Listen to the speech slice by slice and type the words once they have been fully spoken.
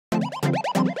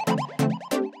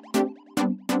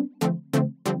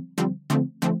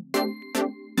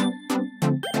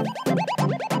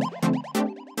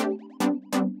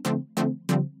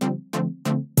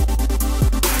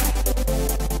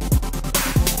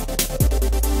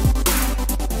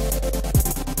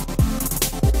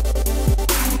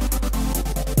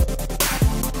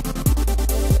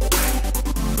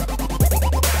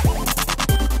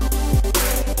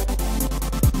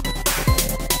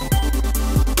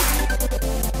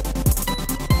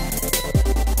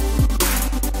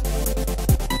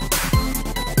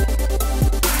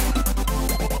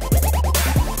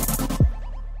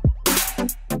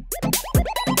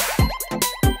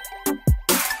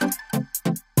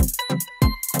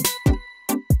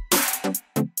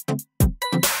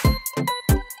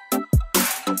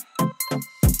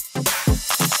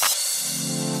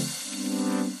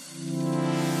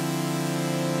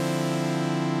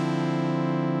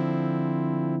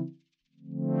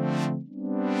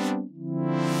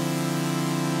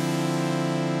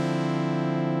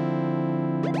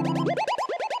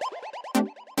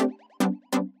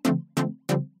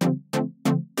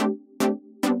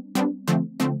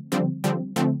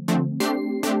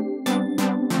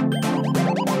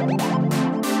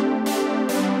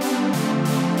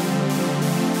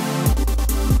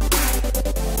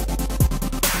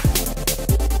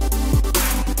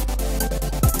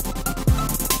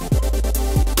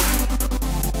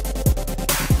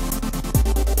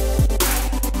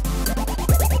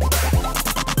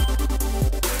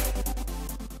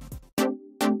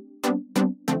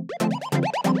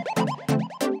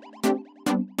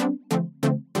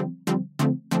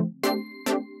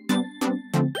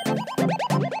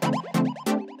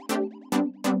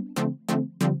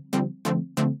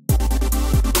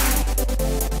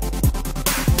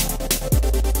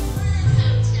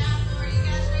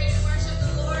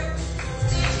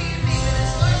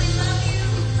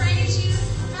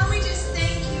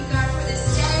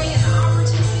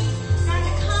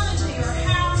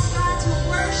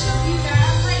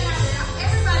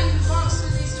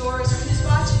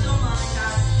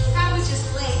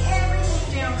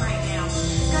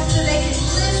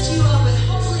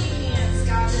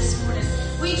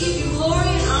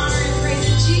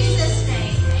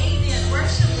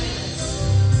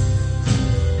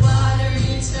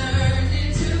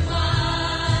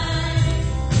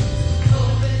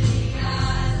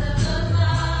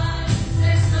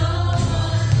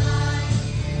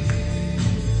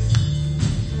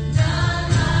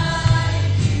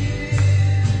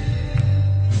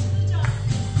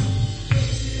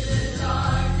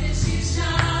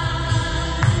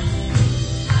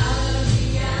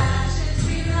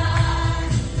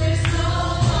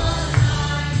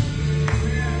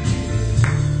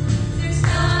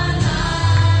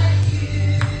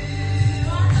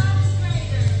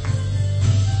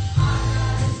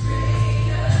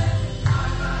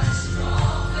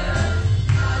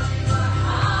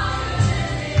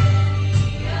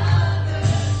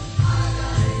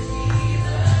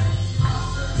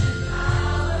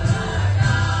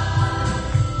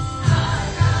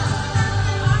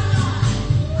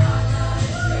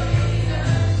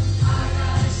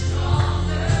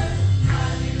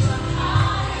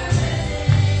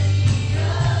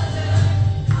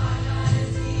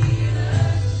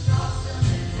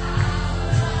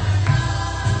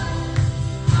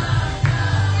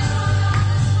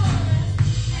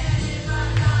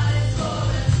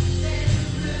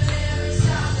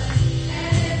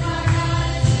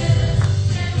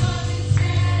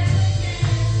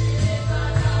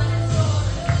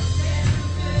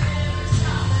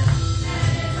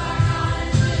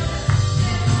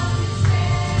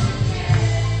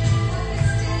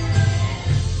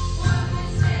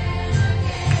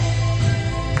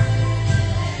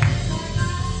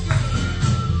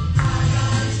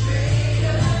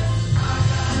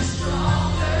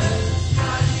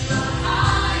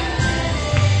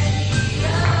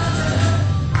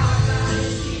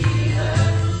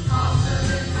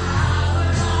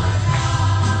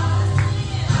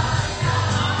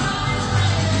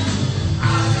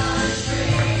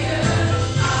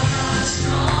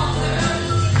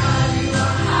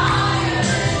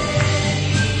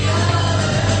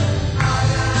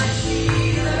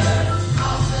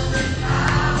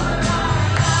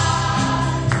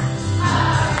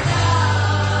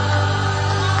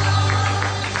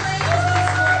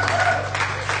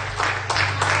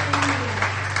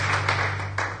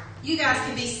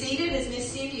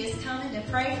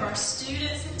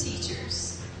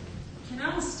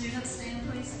Students stand,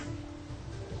 please.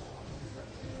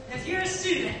 If you're a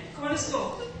student going to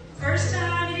school, first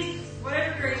time,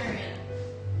 whatever grade you're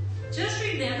in, just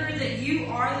remember that you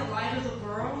are the light of the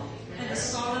world and the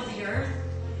salt of the earth.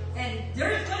 And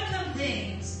there's going to come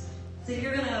things that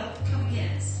you're going to come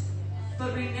against.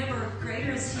 But remember,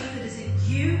 greater is He that is in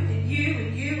you, and you,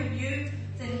 and you, and you,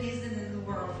 than He is in the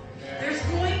world. There's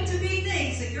going to be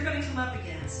things that you're going to come up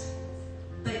against.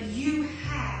 But you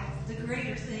have the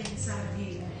greater thing inside of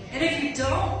you. And if you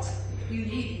don't, you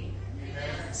need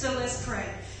Him. So let's pray.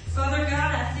 Father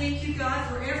God, I thank you, God,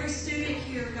 for every student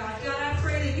here, God. God, I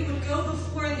pray that you would go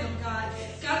before them, God.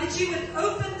 God, that you would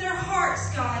open their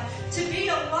hearts, God, to be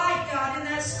a light, God, in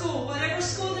that school, whatever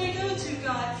school they go to,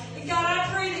 God. And God, I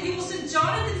pray that you will send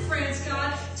Jonathan friends,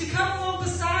 God, to come along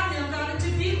beside them, God, and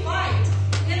to be light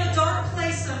in a dark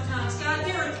place sometimes. God,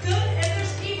 there are good and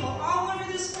there's evil all over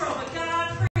this world. But God,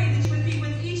 I pray that you would be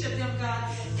with each of them,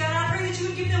 God. God, I pray that you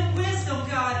would give them wisdom,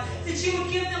 God, that you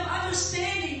would give them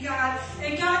understanding, God.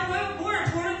 And God, more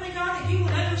importantly, God, that you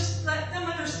would let them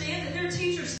understand that their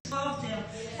teachers love them.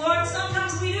 Lord,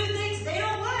 sometimes we do things they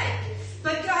don't like.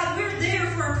 But God, we're there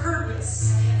for a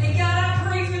purpose. And God, I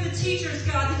pray for the teachers,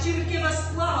 God, that you would give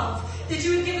us love, that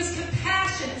you would give us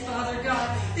compassion, Father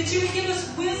God, that you would give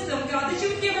us wisdom, God, that you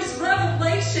would give us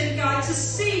revelation, God, to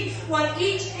see what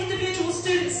each individual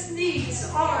student's needs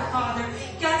are, Father.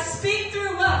 God, speak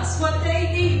through us what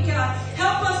they need, God.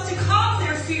 Help us to calm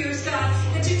their fears, God,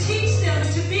 and to teach them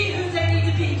to be who they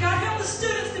need to be. God, help the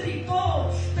students to be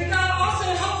bold, but God, also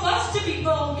help us to be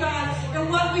bold, God, in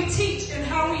what we teach and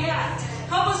how we act.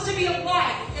 Help us to be a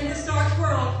light in this dark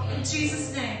world. In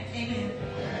Jesus' name, amen.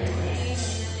 Amen.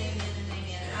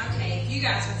 Okay, you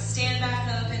guys would stand back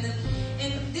up.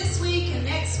 And this week and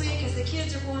next week, as the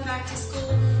kids are going back to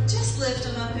school, just lift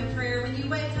them up in prayer. When you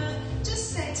wake up,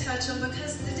 just say touch them,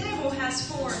 because the devil has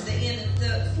formed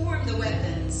the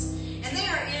weapons. And they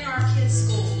are in our kids'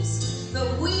 schools.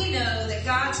 But we know that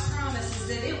God's promise is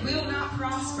that it will not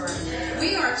prosper.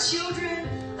 We are children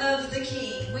of the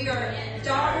King. We are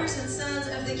daughters and sons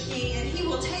of the King, and He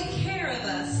will take care of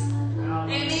us.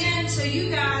 Amen. So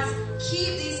you guys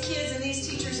keep these kids and these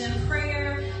teachers in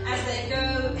prayer as they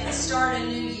go and start a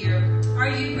new year. Are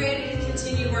you ready to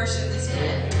continue worship this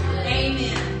morning?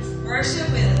 Amen. Worship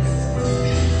with us.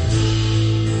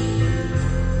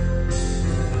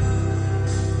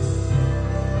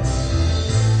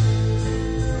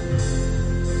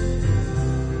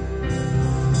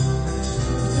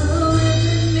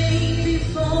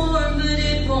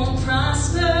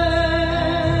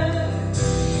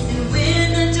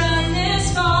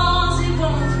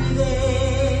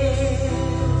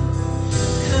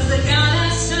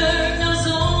 Serve knows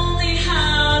only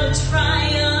how to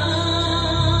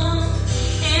triumph.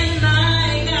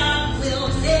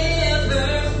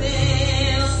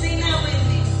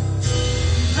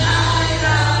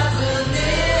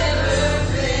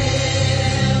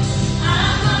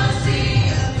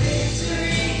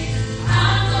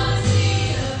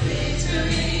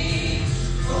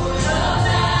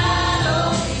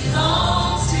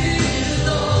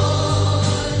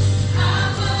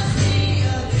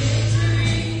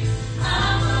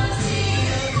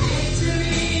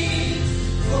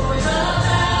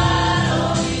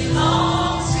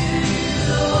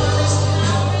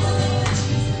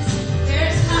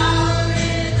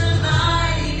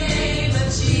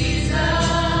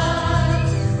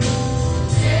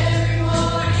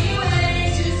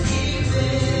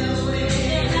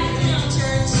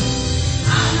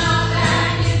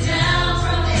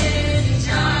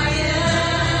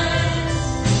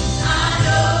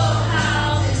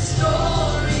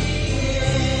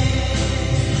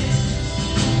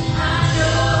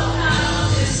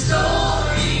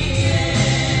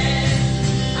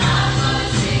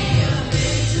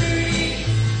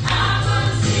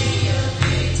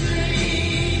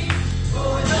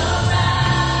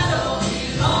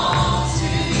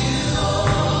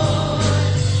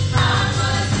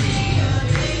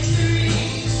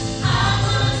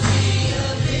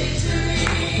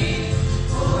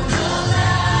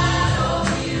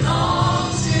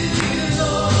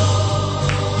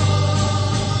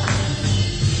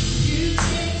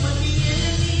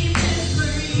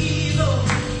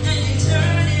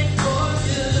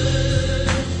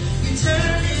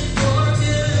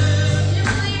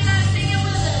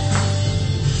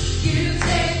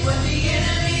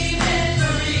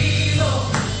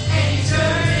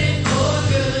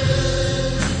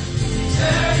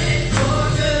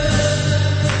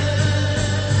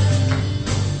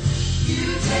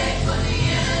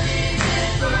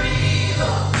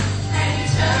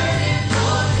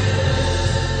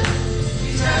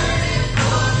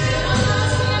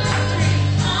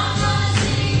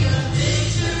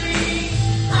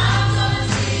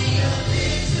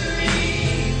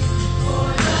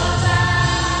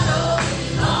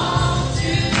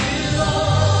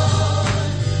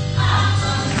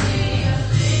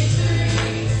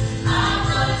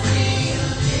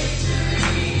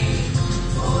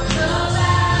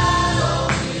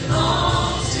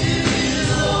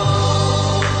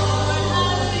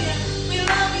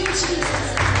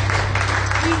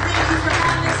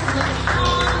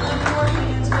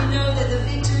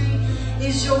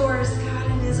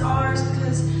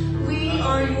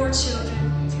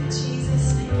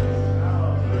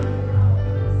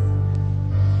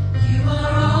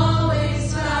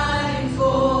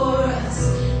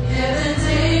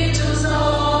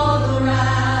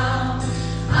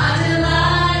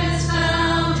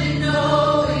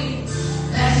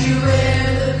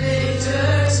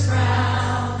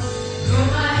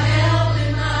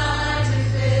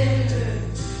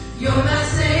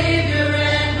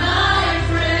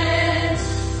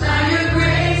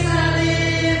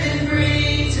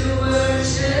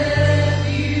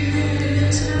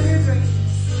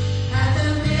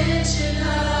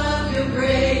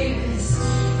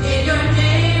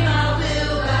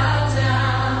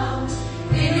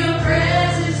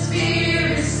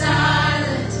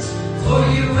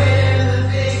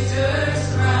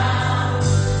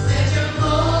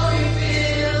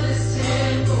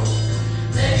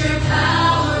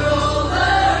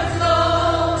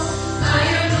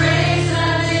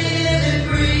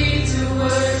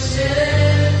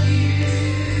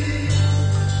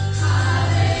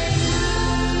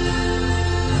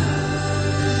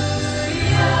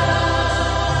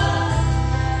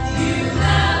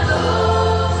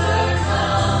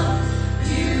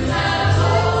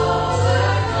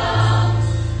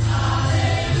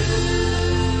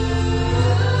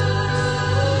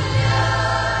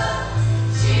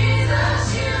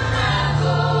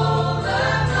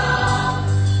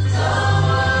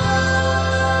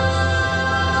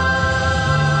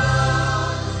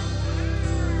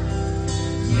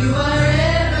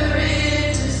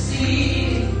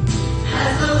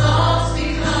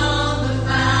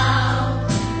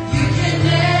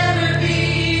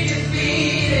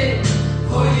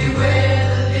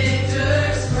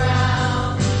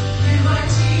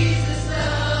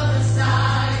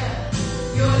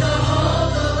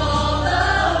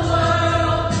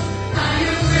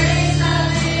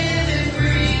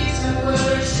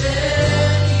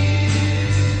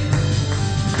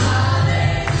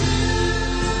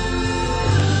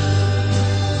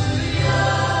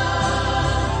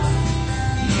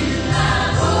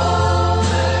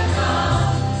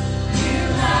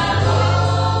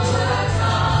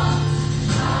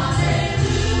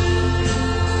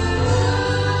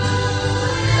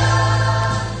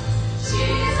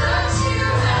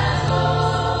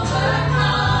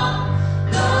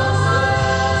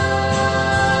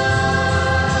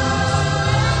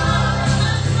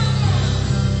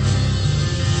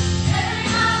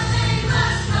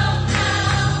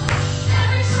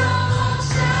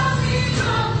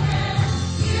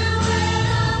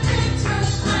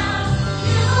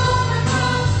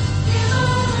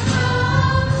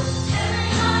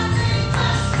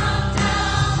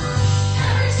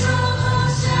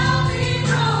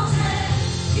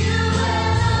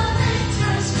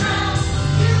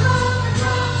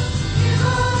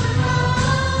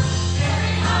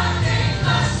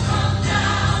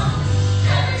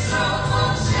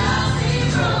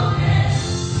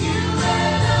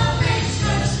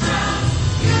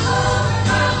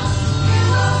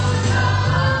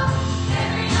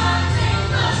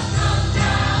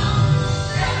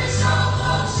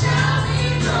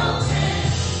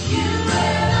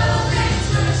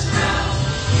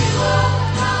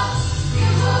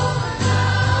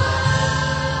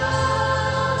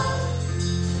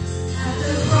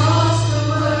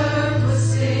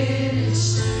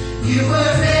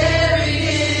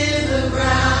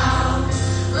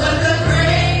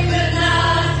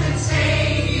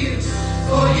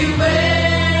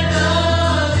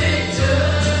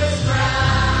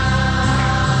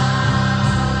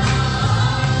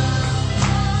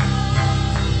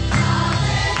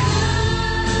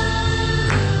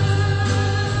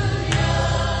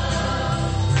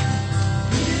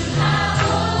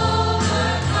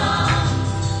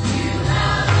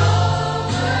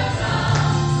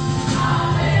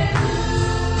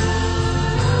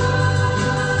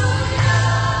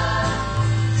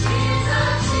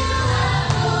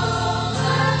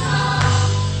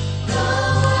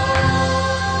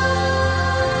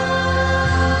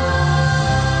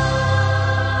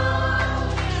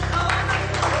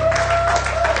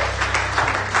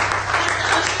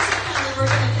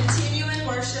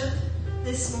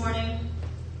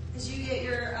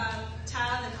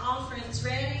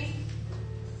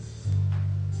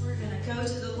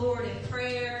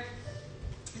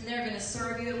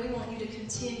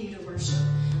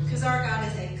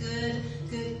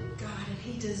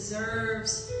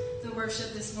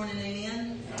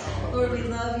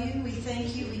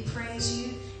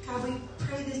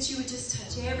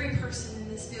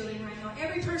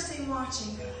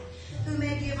 Watching, God, who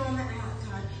may give on the out,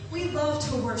 God. We love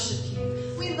to worship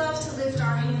you. We love to lift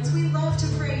our hands. We love to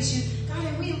praise you, God,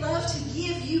 and we love to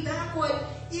give you back what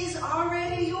is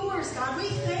already yours, God. We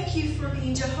thank you for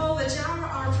being Jehovah Jireh,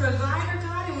 our provider,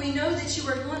 God, and we know that you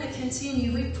are going to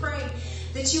continue. We pray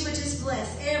that you would just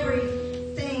bless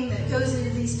everything that goes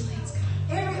into these plates,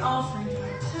 God. Every offering,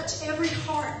 God. Touch every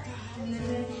heart, God.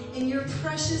 And in your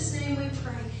precious name we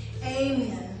pray.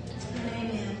 Amen and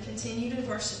amen. Continue to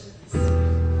worship with us.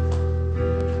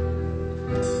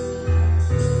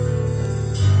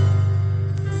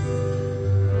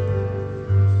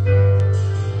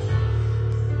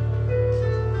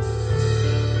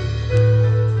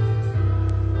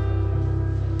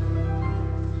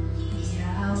 The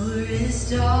hour is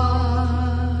dark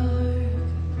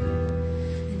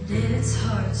and it's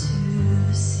hard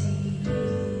to see.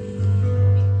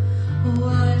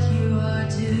 what you are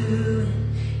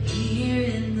doing here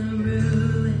in the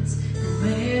ruins and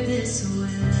where this will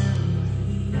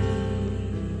lead.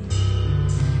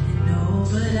 And oh,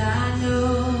 but I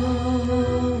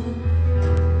know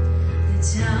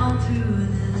that down through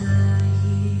the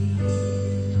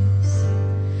years,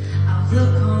 I'll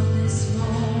look on this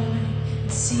moment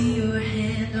and see your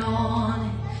hand on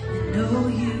it and know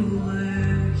you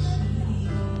were here.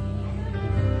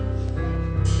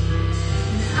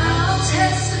 And I'll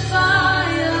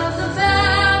testify of the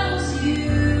battles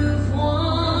you've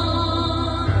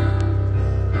won,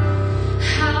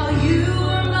 how you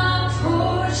were my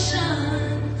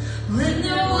portion when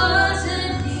there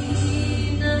wasn't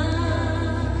enough.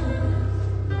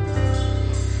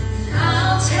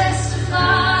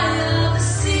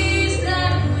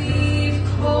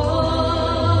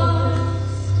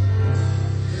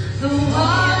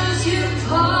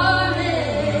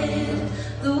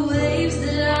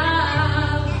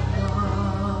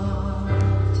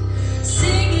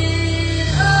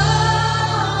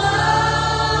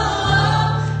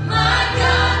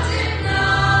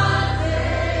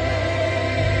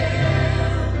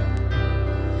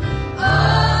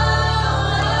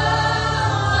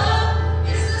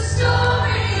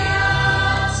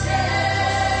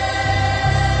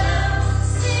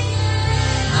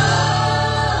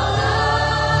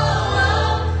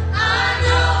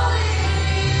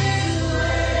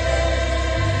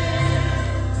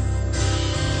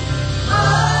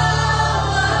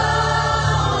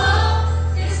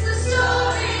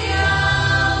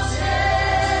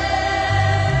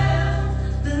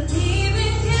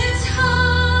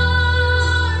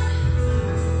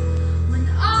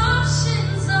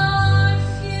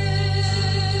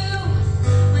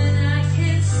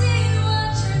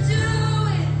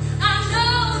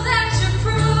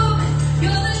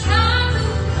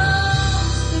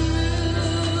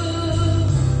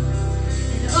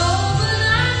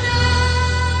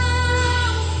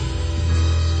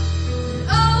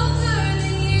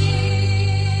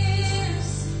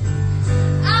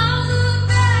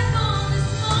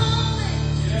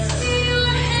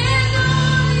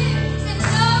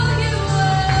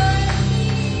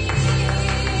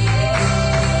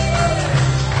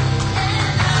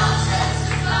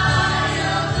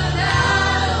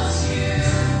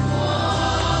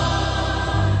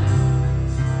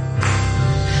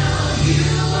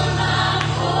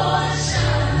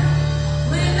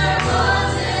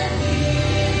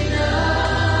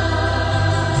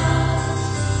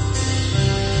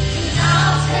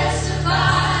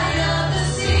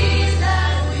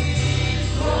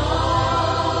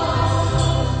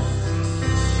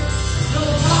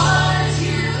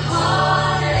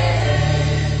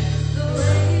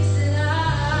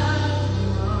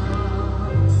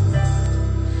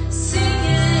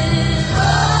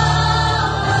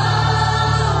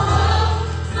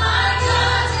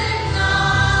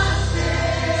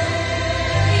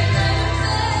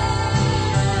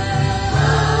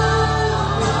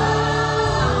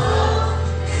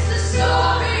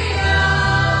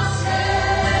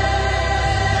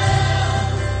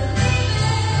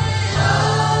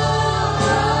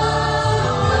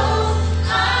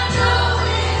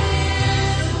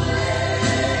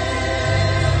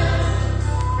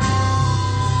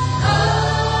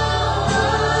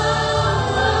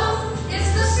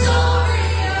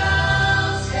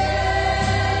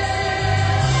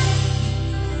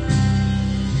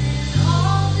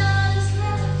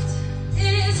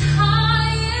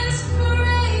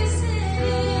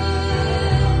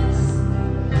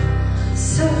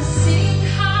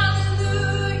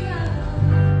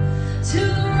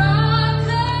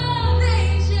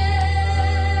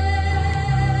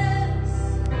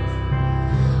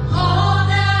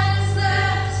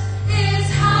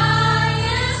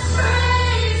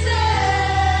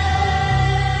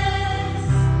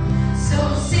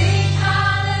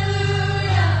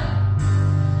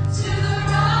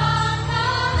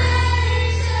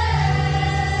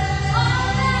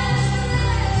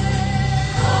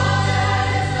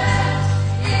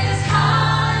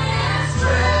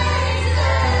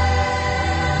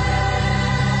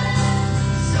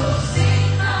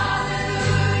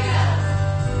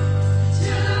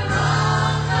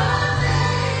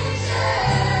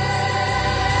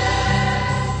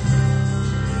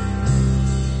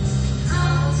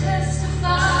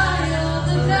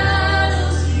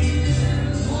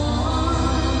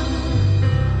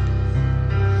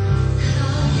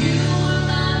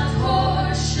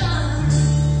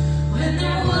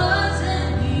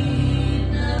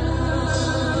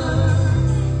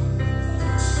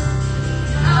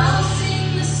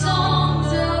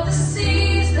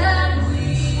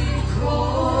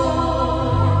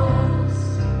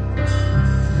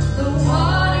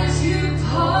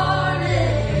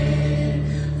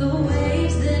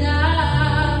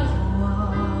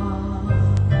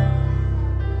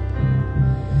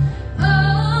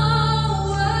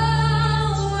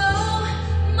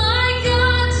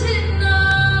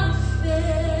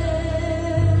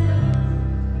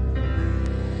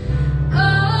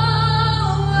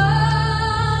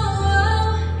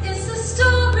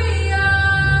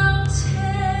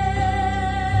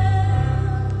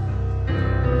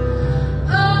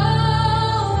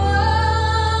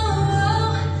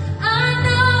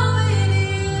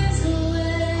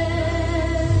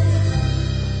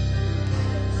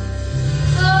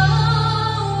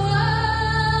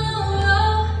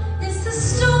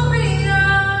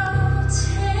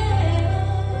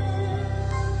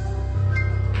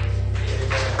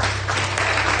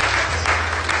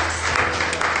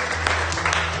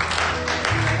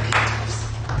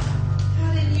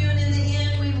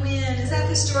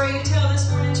 story you tell this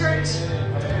morning, church?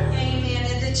 Amen.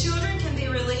 And the children can be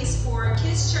released for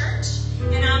Kids Church.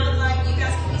 And I would like, you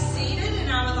guys can be seated,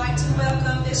 and I would like to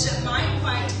welcome Bishop Mike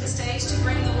White to the stage to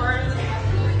bring the word of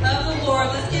the Lord.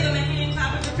 Let's give him a hand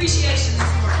clap of appreciation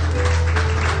this morning.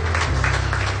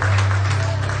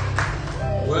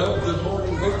 Well, good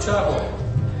morning, Hope Chapel.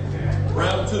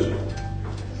 Round 2.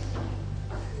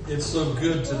 It's so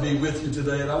good to be with you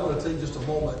today, and I want to take just a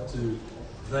moment to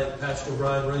thank Pastor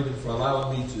Brian Raven for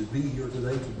allowing me to be here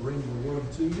today to bring the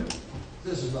word to you.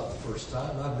 This is not the first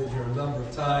time. I've been here a number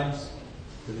of times.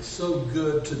 It is so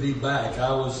good to be back.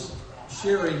 I was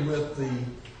sharing with the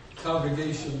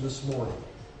congregation this morning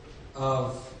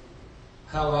of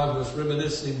how I was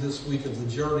reminiscing this week of the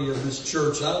journey of this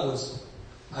church.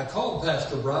 I called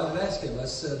Pastor Brian and asked him, I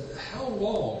said, how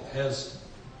long has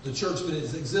the church been in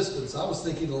existence? I was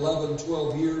thinking 11,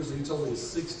 12 years, and he told me it's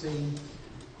 16.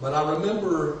 But I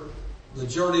remember the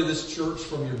journey of this church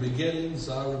from your beginnings.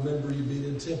 I remember you being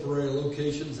in temporary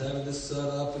locations, having this set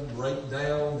up and break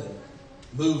down and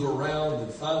move around,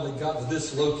 and finally got to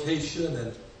this location,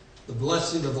 and the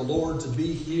blessing of the Lord to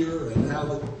be here, and how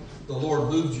the Lord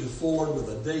moved you forward with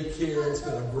a daycare. It's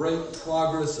been a great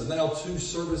progress, and now 2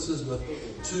 services with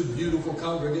 2 beautiful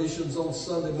congregations on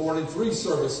Sunday morning, 3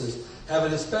 services. Have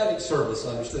an Hispanic service,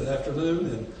 I understand, afternoon,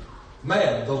 and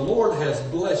man, the Lord has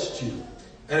blessed you.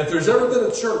 And if there's ever been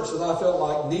a church that I felt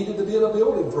like needed to be in a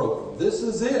building program, this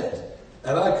is it.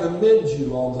 And I commend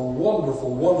you on the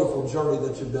wonderful, wonderful journey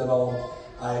that you've been on.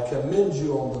 I commend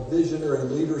you on the visionary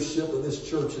leadership that this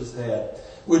church has had.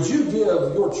 Would you give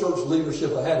your church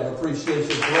leadership a hand of appreciation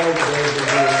for all that they've been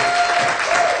doing?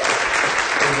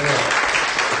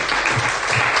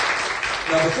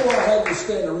 Now, before I have you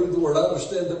stand and read the word, I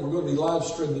understand that we're going to be live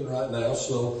streaming right now,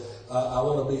 so I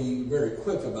want to be very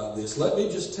quick about this. Let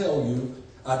me just tell you,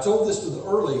 I told this to the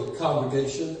early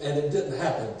congregation, and it didn't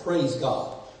happen. Praise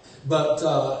God. But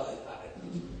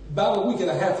about a week and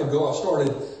a half ago, I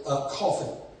started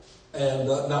coughing. And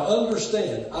now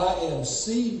understand, I am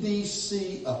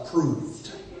CDC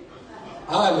approved.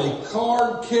 I'm a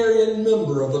card-carrying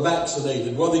member of the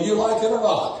vaccinated, whether you like it or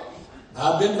not.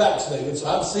 I've been vaccinated, so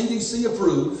I'm CDC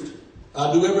approved.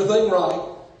 I do everything right.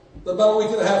 But about a week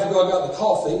and a half ago, I got the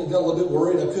coughing and got a little bit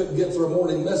worried. I couldn't get through a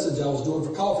morning message I was doing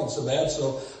for coughing so bad.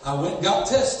 So I went and got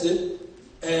tested.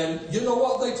 And you know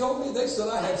what they told me? They said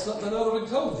I had something other than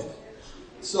COVID.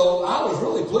 So I was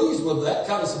really pleased with that,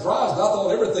 kind of surprised. I thought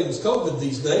everything was COVID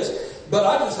these days. But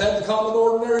I just had the common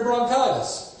ordinary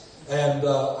bronchitis. And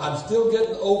I'm still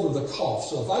getting over the cough.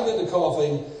 So if I get the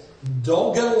coughing,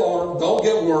 don't get alarmed. Don't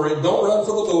get worried. Don't run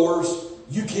for the doors.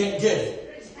 You can't get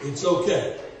it. It's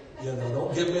okay. You know,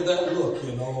 don't give me that look,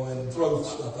 you know, and throw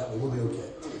stuff at me. We'll be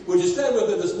okay. Would you stand with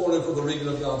me this morning for the reading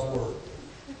of God's Word?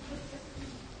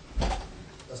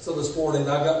 Until this morning,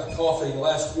 I got the coughing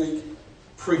last week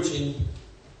preaching,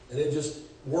 and it just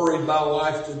worried my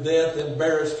wife to death,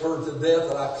 embarrassed her to death,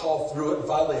 and I coughed through it and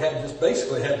finally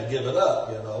basically had to give it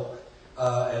up, you know.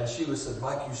 And she said,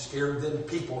 Mike, you scared them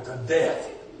people to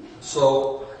death.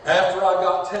 So after I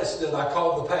got tested, I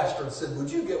called the pastor and said,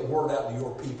 would you get word out to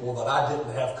your people that I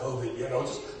didn't have COVID? You know,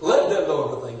 just let them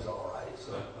know everything's all right.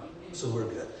 So we're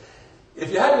good. If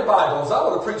you have your Bibles, I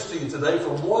want to preach to you today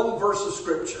from one verse of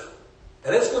Scripture.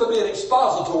 And it's going to be an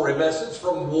expository message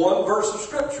from one verse of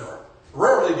Scripture.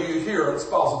 Rarely do you hear an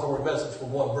expository message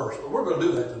from one verse, but we're going to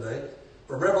do that today.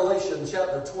 From Revelation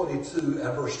chapter 22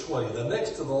 and verse 20, the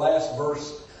next to the last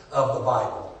verse of the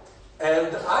Bible.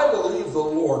 And I believe the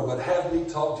Lord would have me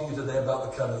talk to you today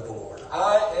about the coming of the Lord.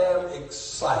 I am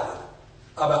excited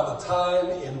about the time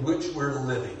in which we're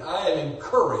living. I am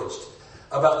encouraged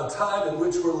about the time in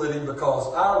which we're living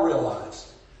because I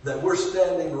realize that we're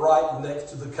standing right next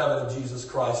to the coming of Jesus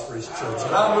Christ for His church.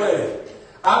 And I'm ready.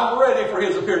 I'm ready for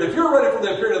His appearing. If you're ready for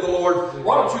the appearing of the Lord,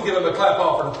 why don't you give Him a clap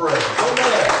offering of praise?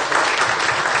 Amen.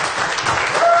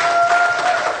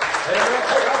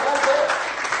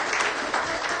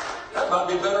 Might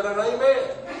be better than an amen.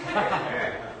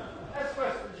 That's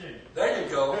West Virginia. There you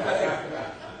go. Hey.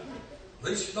 At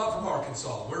least you're not from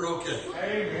Arkansas. We're okay.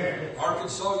 Amen.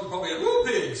 Arkansas, you probably had woo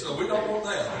pig, so we don't want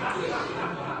that.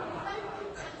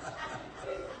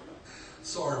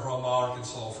 Sorry for all my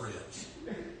Arkansas friends.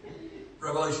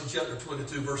 Revelation chapter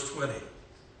 22, verse 20.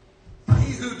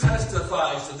 He who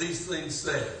testifies to these things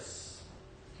says,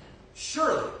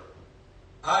 surely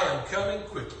I am coming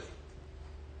quickly.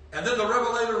 And then the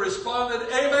Revelator responded,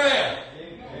 Amen.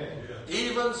 Amen.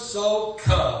 Even so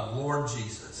come, Lord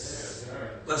Jesus. Yes,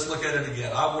 let's look at it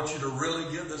again. I want you to really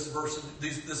get this verse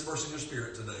in your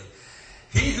spirit today.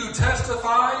 He who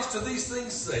testifies to these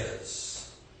things says,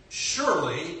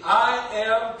 surely I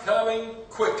am coming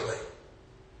quickly.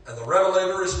 And the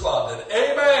Revelator responded,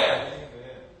 Amen.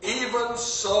 Even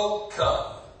so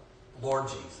come, Lord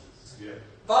Jesus. Yeah.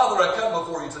 Father, I come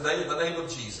before you today in the name of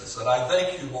Jesus, and I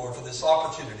thank you, Lord, for this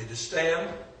opportunity to stand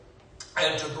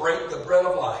and to break the bread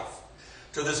of life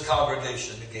to this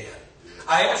congregation again.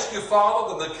 I ask you,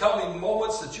 Father, in the coming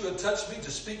moments that you would touch me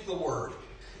to speak the word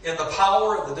in the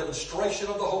power and the demonstration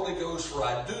of the Holy Ghost, for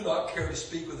I do not care to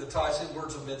speak with enticing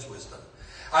words of men's wisdom.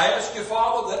 I ask you,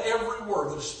 Father, that every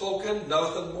word that is spoken,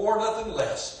 nothing more, nothing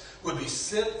less, would be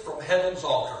sent from heaven's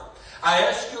altar. I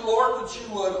ask you, Lord, that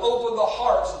you would open the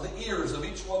hearts and the ears of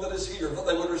each one that is here, that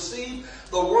they would receive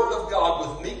the word of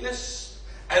God with meekness,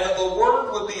 and that the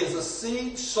word would be as a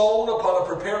seed sown upon a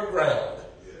prepared ground,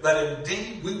 that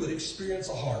indeed we would experience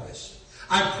a harvest.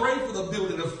 I pray for the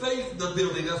building of faith, the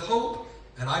building of hope,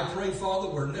 and I pray, Father,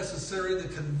 where necessary, the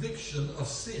conviction of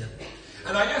sin.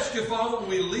 And I ask you, Father, when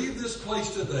we leave this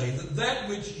place today, that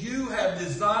which you have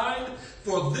designed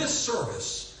for this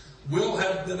service will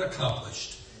have been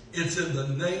accomplished. It's in the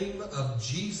name of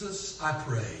Jesus I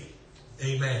pray.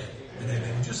 Amen and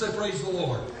amen. Would you say praise the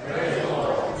Lord? Praise the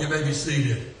Lord. You may be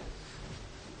seated.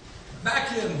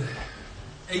 Back in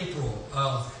April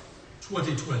of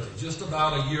 2020, just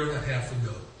about a year and a half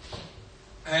ago,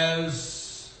 and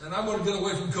I'm going to get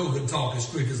away from COVID talk as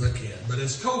quick as I can, but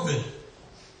as COVID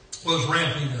was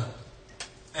ramping up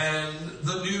and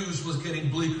the news was getting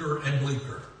bleaker and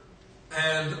bleaker,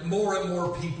 and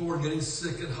more people were getting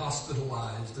sick and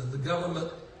hospitalized, and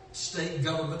the state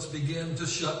governments began to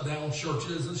shut down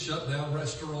churches and shut down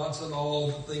restaurants and all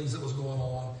the things that was going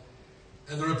on,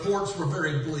 and the reports were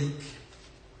very bleak.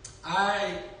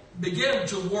 I began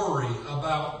to worry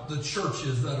about the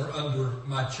churches that are under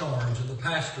my charge and the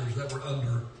pastors that were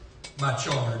under my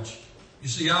charge. You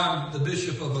see, I'm the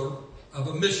bishop of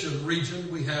a mission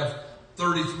region. We have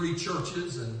 33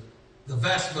 churches, and the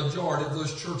vast majority of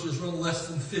those churches run less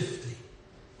than 50.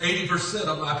 80%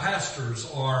 of my pastors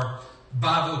are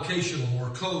bivocational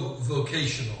or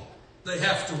co-vocational. They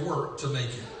have to work to make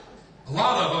it. A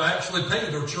lot of them actually pay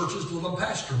their churches to a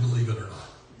pastor, believe it or not.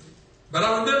 But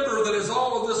I remember that as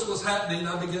all of this was happening,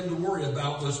 I began to worry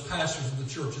about those pastors of the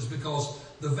churches, because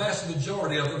the vast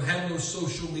majority of them had no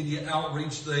social media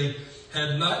outreach. They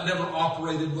had never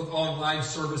operated with online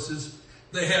services.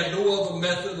 They had no other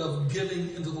method of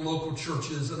giving into the local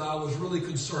churches, and I was really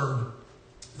concerned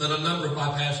that a number of my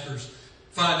pastors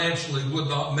financially would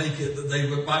not make it, that they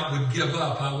would give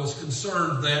up. I was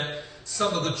concerned that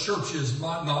some of the churches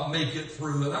might not make it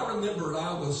through, and I remember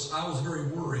I was very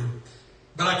worried.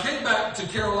 But I came back to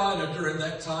Carolina during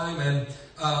that time, and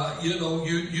you know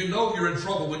you're in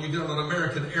trouble when you get on an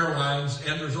American Airlines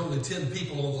and there's only 10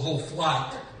 people on the whole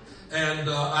flight. And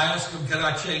I asked them, can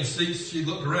I change seats? She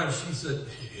looked around and she said,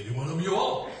 any one of them you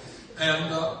want.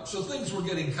 And so things were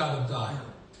getting kind of dire.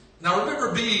 Now I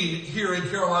remember being here in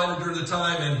Carolina during the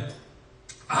time, and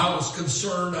I was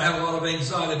concerned. I had a lot of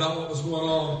anxiety about what was going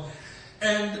on.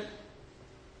 And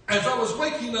as I was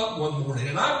waking up one morning,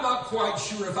 and I'm not quite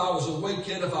sure if I was awake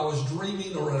yet, if I was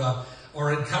dreaming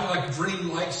or in kind of like a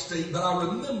dream-like state, but I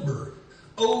remember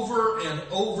over and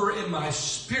over in my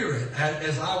spirit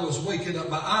as I was waking up,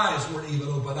 my eyes weren't even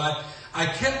open. I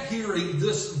kept hearing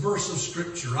this verse of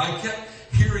Scripture. I kept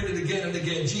hearing it again and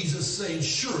again. Jesus saying,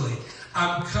 surely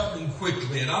I'm coming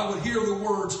quickly. And I would hear the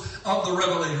words of the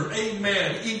Revelator,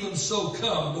 Amen, even so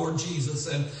come, Lord Jesus.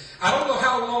 And I don't know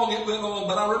how long it went on,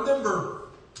 but I remember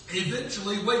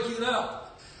eventually waking up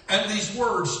and these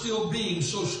words still being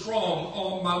so strong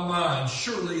on my mind.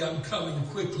 Surely I'm coming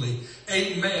quickly.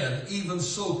 Amen. Even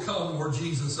so come, Lord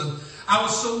Jesus. And I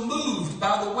was so moved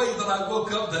by the way that I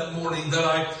woke up that morning that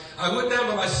I went down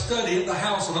to my study at the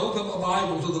house and opened my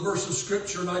Bible to the verse of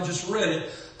Scripture, and I just read it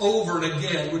over and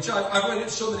again, which I've read it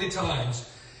so many times.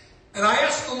 And I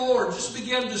asked the Lord, just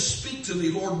began to speak to me,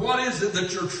 Lord, what is it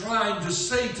that you're trying to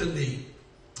say to me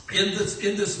in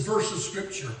this verse of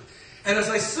Scripture? And as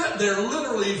I sat there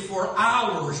literally for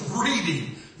hours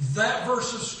reading that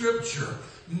verse of Scripture,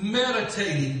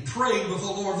 meditating, praying with the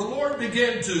Lord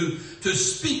began to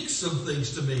speak some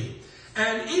things to me.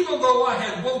 And even though I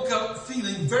had woke up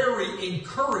feeling very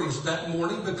encouraged that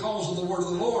morning because of the word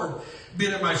of the Lord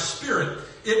being in my spirit,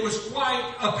 it was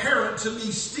quite apparent to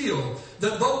me still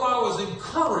that though I was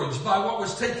encouraged by what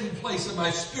was taking place in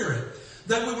my spirit,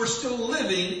 that we were still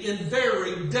living in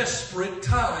very desperate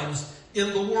times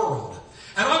in the world.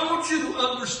 And I want you to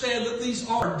understand that these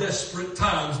are desperate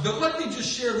times. But let me just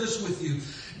share this with you.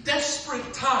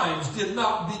 Desperate times did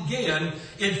not begin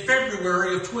in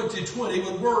February of 2020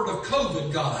 when word of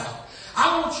COVID got out.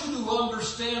 I want you to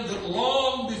understand that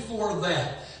long before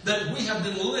that, that we have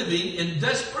been living in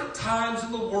desperate times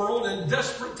in the world and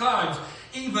desperate times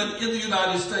even in the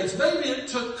United States. Maybe it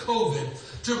took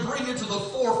COVID to bring it to the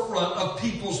forefront of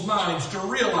people's minds to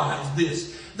realize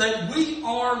this, that we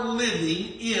are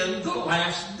living in the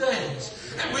last days.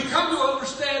 And we come to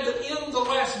understand that in the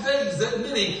last days that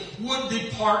many would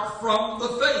depart from the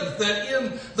faith, that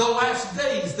in the last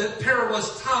days that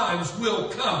perilous times will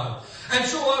come. And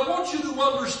so I want you to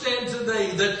understand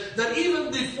today that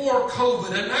even before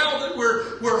COVID, and now that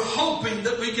we're hoping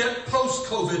that we get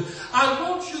post-COVID, I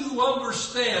want you to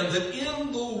understand that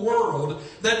in the world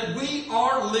that we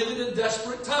are living in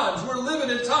desperate times. We're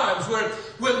living in times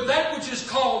when that which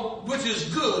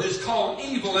is good is called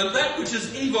evil, and that which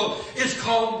is evil is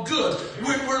called good.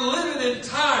 We're living in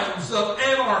times of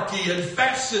anarchy and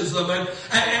fascism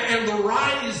and the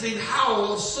rising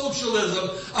howl of socialism,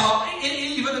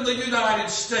 even in the United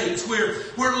States. We're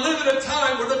living a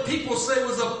time where the people say it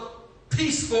was a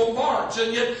peaceful march,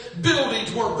 and yet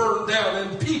buildings were burned down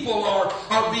and people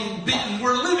are being beaten.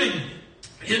 We're living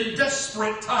in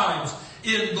desperate times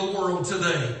in the world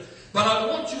today. But I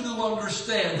want you to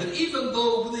understand that even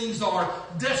though these are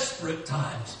desperate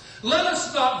times, let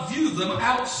us not view them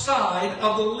outside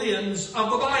of the lens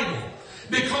of the Bible.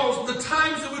 Because the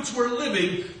times in which we're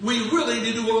living, we really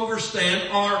need to understand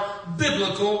are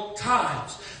biblical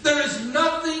times. There is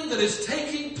nothing that is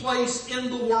taking place in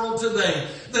the world today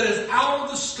that is out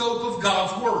of the scope of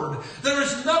God's Word. There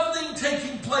is nothing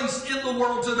taking place in the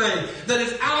world today that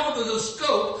is out of the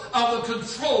scope of the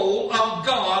control of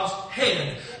God's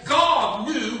hand. God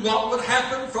knew what would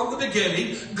happen from the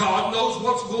beginning. God knows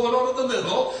what's going on in the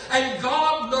middle. And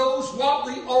God knows what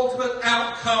the ultimate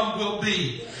outcome will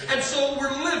be. And so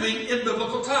we're living in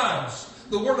biblical times.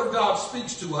 The Word of God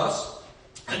speaks to us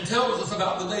and tells us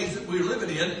about the days that we're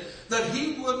living in, that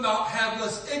He would not have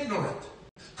us ignorant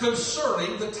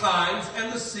concerning the times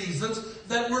and the seasons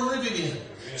that we're living in.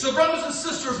 So brothers and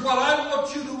sisters, what I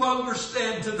want you to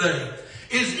understand today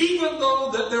is even though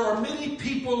that there are many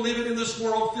people living in this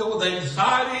world filled with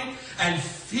anxiety and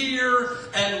fear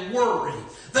and worry,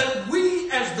 that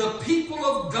we as the people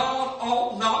of God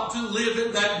ought not to live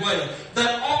in that way.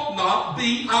 That ought not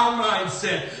be our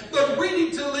mindset. But we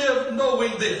need to live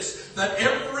knowing this, that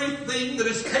everything that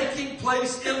is taking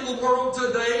place in the world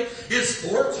today is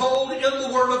foretold in the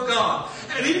Word of God.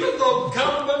 And even though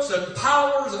governments and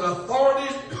powers and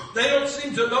authorities, they don't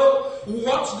seem to know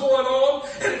what's going on,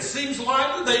 and it seems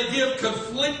like they give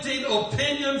conflicting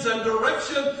opinions and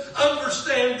direction,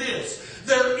 understand this.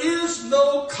 There is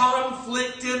no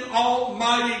conflict in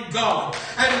Almighty God.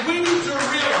 And we need to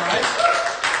realize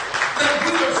that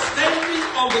we are standing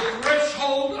on the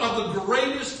threshold of the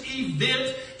greatest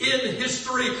event in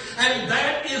history, and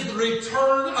that is the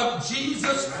return of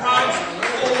Jesus Christ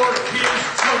for His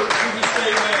church. Would you say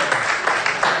amen?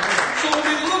 So when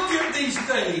we look at these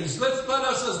days, let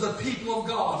us as the people of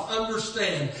God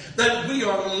understand that we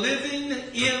are living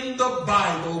in the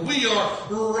Bible. We are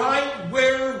right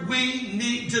where we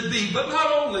need to be. But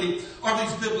not only are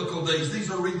these biblical days, these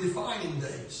are redefining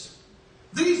days.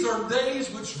 These are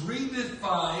days which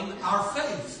redefine our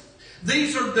faith.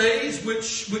 These are days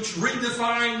which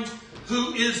redefine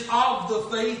who is of the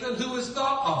faith and who is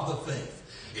not of the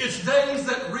faith. It's days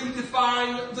that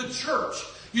redefine the church.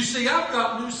 You see, I've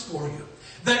got news for you.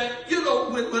 That,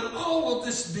 when all of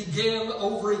this began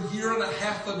over a year and a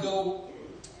half ago,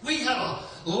 we had a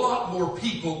lot more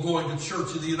people going to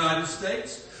church in the United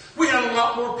States. We had a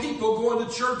lot more people going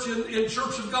to church in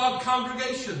Church of God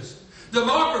congregations.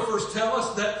 Demographers tell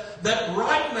us that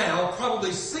right now,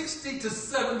 probably 60 to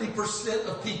 70%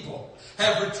 of people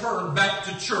have returned back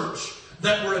to church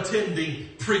that were attending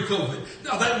pre-COVID.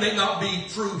 Now, that may not be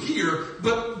true here,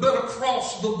 but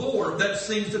across the board, that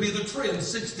seems to be the trend,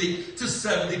 60 to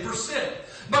 70%.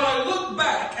 But I look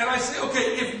back and I say,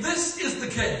 okay, if this is the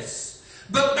case,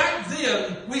 but back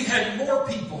then we had more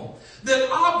people, then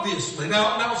obviously,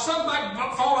 now some might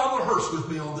fall out of the hearse with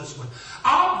me on this one.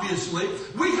 Obviously,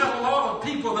 we had a lot of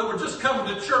people that were just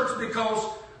coming to church because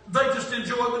they just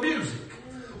enjoyed the music,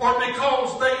 or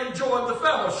because they enjoyed the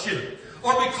fellowship,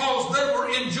 or because they were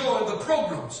enjoying the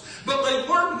programs. But they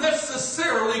weren't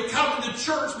necessarily coming to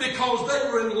church because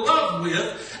they were in love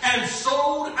with and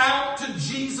sold out to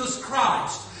Jesus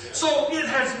Christ. So it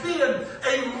has been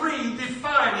a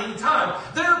redefining time.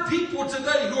 There are people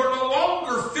today who are no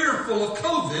longer fearful of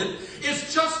COVID.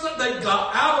 It's just that they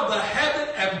got out of the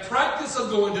habit and practice of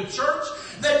going to church.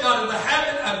 They got in the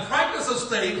habit and practice of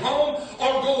staying home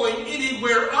or going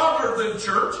anywhere other than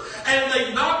church. And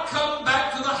they've not come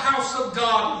back to the house of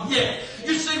God yet.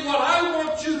 You see, what I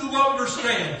want you to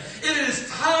understand, it is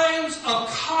times of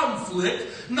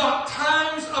conflict, not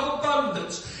times of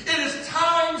abundance. It is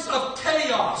times of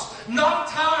chaos, not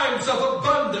times of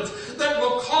abundance, that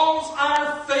will cause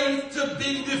our faith to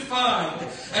be defined.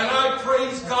 And I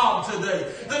praise God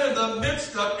today that in the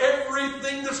midst of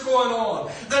everything that's going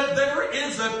on, that there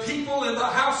is a people in the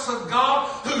house of God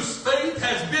whose faith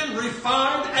has been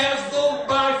refined as though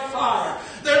by fire.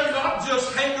 They're not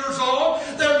just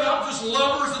hangers-on. They're not just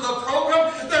lovers of the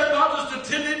program. They're not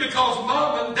just attending because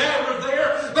mom and dad are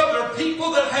there, but they're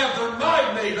people that have their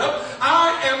mind made up.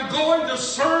 I am going to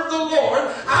serve the Lord.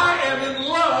 I am in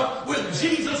love with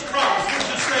Jesus Christ. Would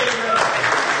you say amen?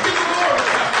 Give the Lord a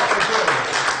clap.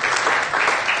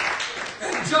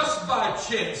 And just by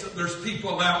chance that there's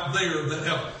people out there that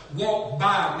have walked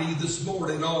by me this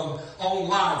morning on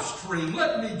live stream,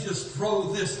 let me just throw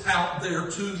this out there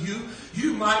to you.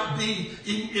 You might be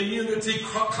immunity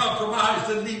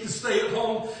compromised and need to stay at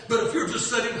home, but if you're just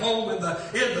sitting home in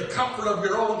the comfort of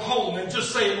your own home and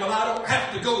just saying, well, I don't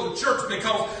have to go to church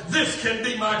because this can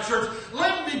be my church,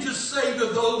 let me just say to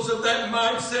those of that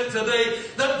mindset today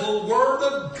that the Word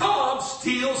of God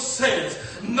still says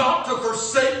not to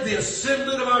forsake the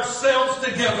assembling of ourselves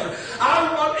together.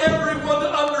 I want everyone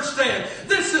to understand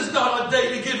this is not a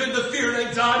day to give in to fear and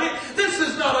anxiety. This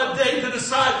is not a day to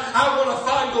decide I want to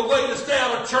find a way to stay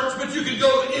out of church, but you can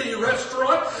go to any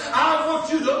restaurant. I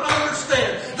want you to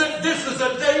understand that this is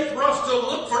a day for us to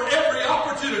look for every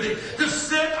opportunity to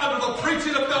sit under the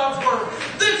preaching of God's Word.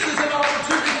 This is an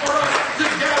opportunity for us to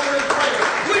gather in prayer.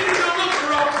 We need to look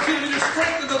for opportunity to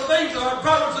strengthen the faith of our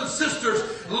brothers and sisters.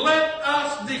 Let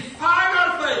us define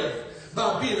our faith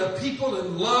by being a people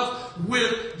in love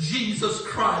with Jesus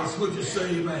Christ. Would you say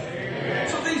amen? Amen.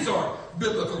 So these are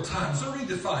biblical times. They're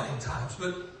redefining times.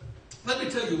 But let me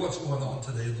tell you what's going on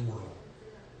today in the world.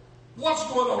 What's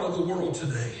going on in the world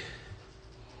today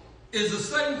is the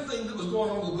same thing that was going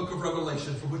on in the book of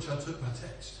Revelation, from which I took my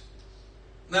text.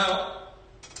 Now,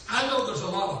 I know there's a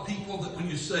lot of people that when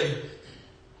you say,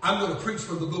 I'm going to preach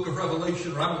from the book of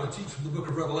Revelation, or I'm going to teach from the book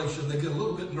of Revelation, they get a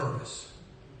little bit nervous.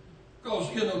 Because,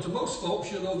 to most folks,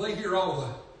 they hear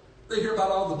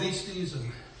about all the beasties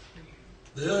and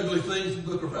the ugly things in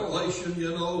the book of Revelation,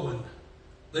 and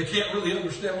they can't really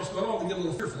understand what's going on. They get a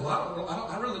little fearful.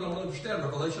 I really don't understand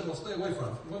Revelation. I'll stay away from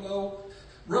it. Well, no,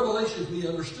 Revelation can be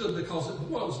understood because it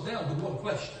boils down to one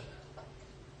question.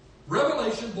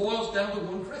 Revelation boils down to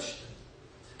one question.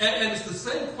 And it's the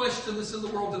same question that's in the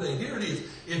world today. Here it is.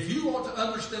 If you want to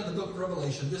understand the book of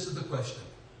Revelation, this is the question.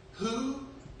 Who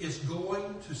is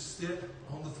going to sit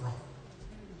on the throne?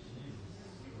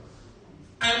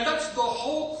 And that's the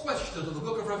whole question of the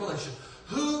book of Revelation.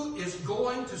 Who is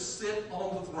going to sit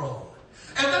on the throne?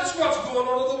 And that's what's going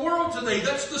on in the world today.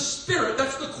 That's the spirit.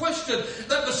 That's the question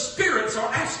that the spirits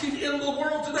are asking in the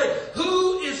world today.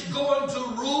 Who is going to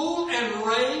rule and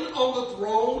reign on the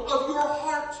throne of your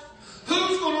heart?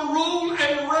 Who's going to rule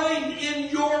and reign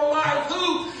in your life?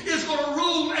 Who is going to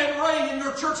rule and reign in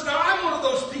your church? Now, I'm one of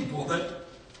those people that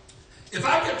if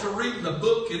I get to reading a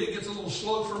book and it gets a little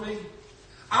slow for me,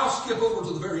 I'll skip over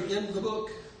to the very end of the book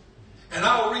and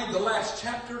I'll read the last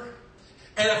chapter.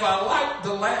 And if I like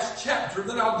the last chapter,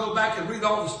 then I'll go back and read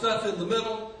all the stuff in the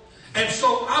middle. And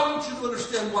so I want you to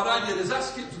understand what I did is I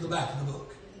skipped to the back of the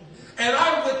book. And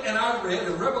I went and I read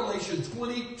in Revelation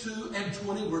 22 and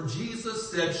 20 where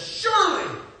Jesus said,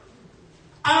 surely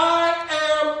I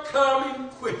am coming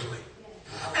quickly.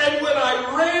 And when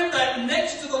I read that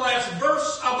next to the last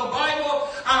verse of the Bible,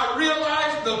 I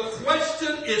realized the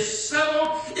question is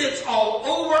settled. It's all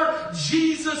over.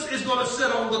 Jesus is going to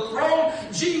sit on the throne.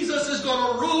 Jesus is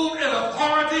going to rule in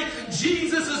authority.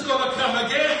 Jesus is going to come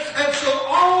again. And so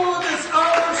all of this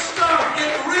other stuff,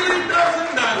 it really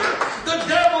doesn't matter. The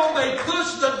devil may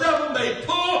push, the devil may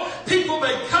pull, people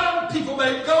may come, people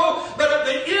may go, but at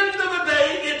the end of the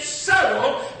day, it's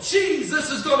settled.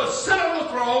 Jesus is going to sit on the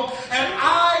throne, and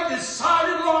I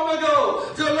decided long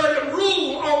ago to let him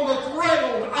rule on the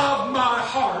throne of my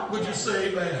heart. Would you say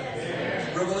amen?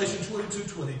 Amen. Revelation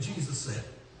 22:20, Jesus said,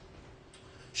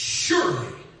 surely,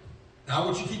 now I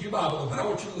want you to keep your Bible open, I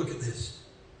want you to look at this.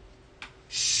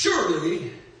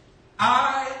 Surely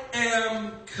I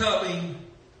am coming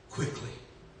quickly.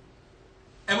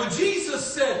 And when Jesus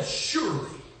said surely,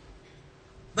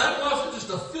 that wasn't just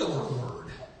a filler word.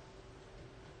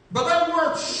 But that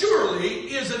word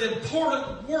surely is an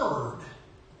important word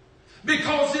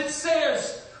because it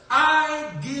says,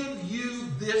 I give you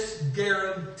this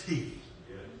guarantee.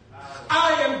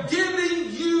 I am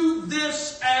giving you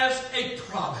this as a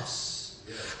promise.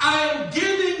 I am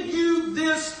giving you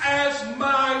this as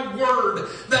my word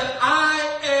that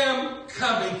I am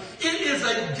coming. It is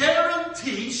a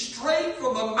guarantee straight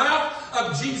from the mouth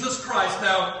of Jesus Christ.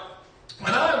 Now,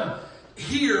 when I'm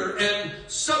here and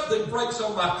some something breaks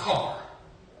on my car,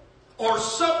 or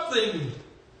something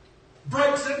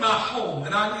breaks at my home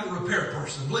and I need a repair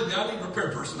person. Believe me, I need a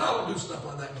repair person. I don't do stuff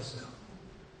like that myself.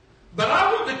 But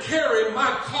I want to carry my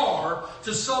car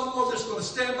to someone that's going to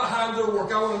stand behind their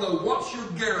work. I want to know, what's your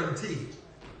guarantee?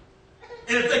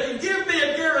 And if they can give me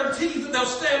a guarantee that they'll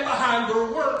stand behind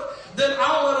their work, then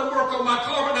I'll let them work on my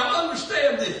car. But now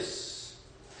understand this.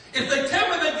 If they tell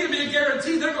me they give me a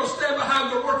guarantee, they're going to stand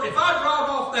behind their work. If I drive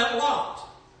off that lot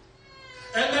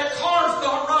and that car's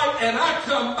not right and I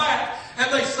come back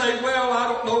and they say, well,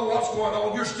 I don't know what's going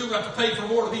on, you're still going to have to pay for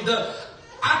more to be done,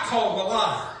 I call them a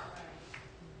liar.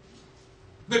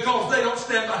 Because they don't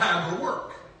stand behind their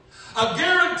work. A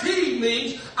guarantee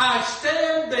means I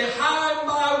stand behind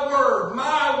my word.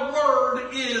 My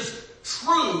word is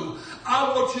true.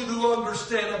 I want you to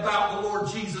understand about the Lord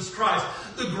Jesus Christ.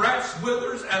 The grass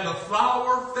withers and the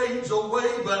flower fades away,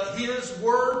 but His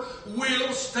word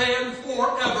will stand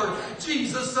forever.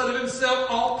 Jesus said of Himself,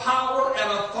 all power and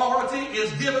authority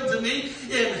is given to me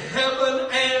in heaven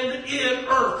and in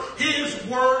earth. His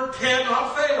word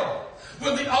cannot fail.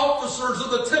 When the officers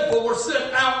of the temple were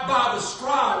sent out by the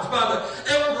scribes, by the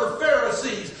elder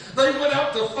Pharisees, they went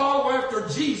out to follow after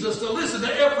Jesus, to listen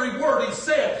to every word He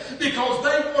said, because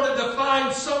they wanted to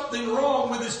find something wrong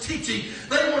with His teaching.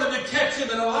 They wanted to catch Him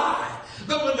in a lie.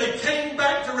 But when they came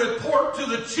back to report to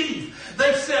the chief,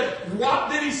 they said, what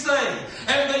did He say?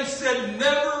 And they said,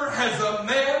 never has a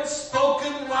man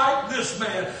spoken like this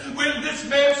man. When this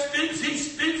man speaks, he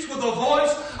speaks with a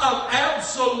voice of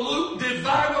absolute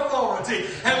divine authority.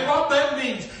 And what that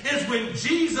means is when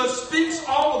Jesus speaks,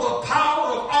 all of the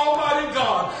power of Almighty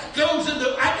God goes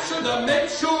into action to make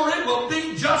sure it will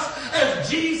be just as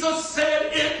Jesus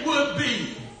said it would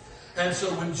be. And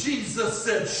so when Jesus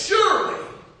said, surely,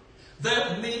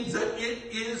 that means that it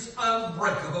is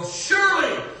unbreakable.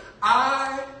 Surely,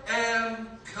 I am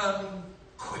coming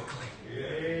quickly.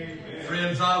 Amen.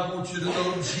 Friends, I want you to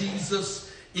know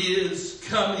Jesus is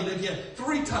coming again.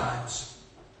 3 times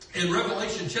in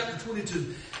Revelation chapter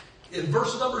 22, in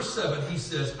verse number 7, He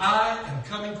says, I am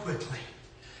coming quickly.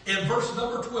 In verse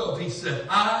number 12, He said,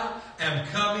 I am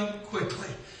coming quickly.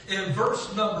 In verse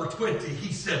number 20,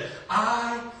 He said,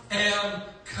 I am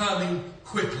coming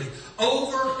quickly.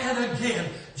 Over and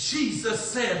again, Jesus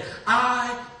said,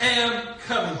 I am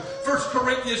coming. 1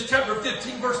 Corinthians chapter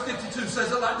 15, verse 52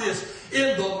 says it like this.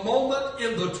 In the moment,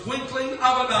 in the twinkling of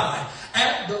an eye,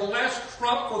 at the last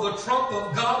trump, for the trump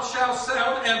of God shall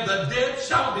sound, and the dead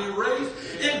shall be raised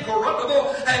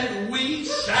incorruptible, and we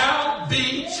shall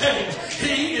be changed.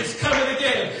 He is coming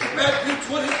again. Matthew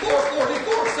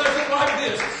 24:44 says it like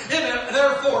this. And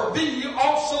therefore be ye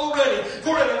also ready,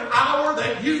 for in an hour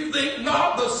that you think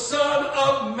not, the Son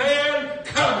of Man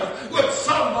cometh. Would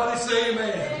somebody say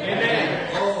amen? Amen.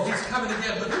 Oh, He's coming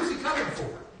again. But who's He coming for?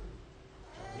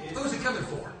 Who's He coming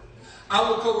for? I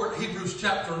look over at Hebrews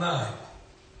chapter 9,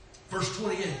 verse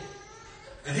 28.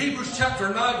 And Hebrews chapter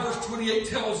 9, verse 28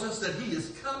 tells us that He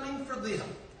is coming for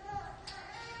them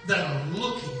that are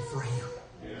looking for Him.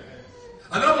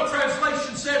 Another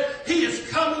translation said, He is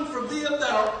coming for them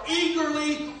that are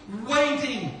eagerly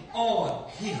waiting on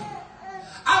Him.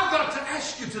 I've got to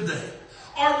ask you today,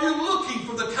 are you looking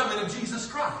for the coming of Jesus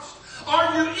Christ?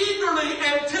 Are you eagerly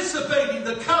anticipating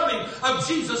the coming of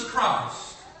Jesus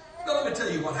Christ? Now let me tell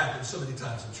you what happens so many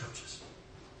times in churches.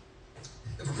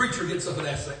 If a preacher gets up and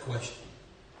asks that question,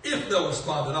 if they'll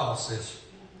respond at all, says,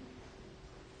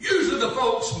 usually the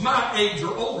folks my age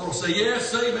or older will say,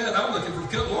 yes, amen, I'm looking for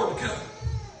the Lord to come.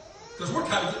 Because we're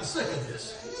kind of getting sick of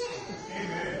this.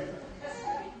 Amen.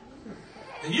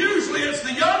 And usually it's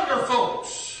the younger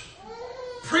folks,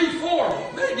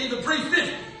 pre-40, maybe even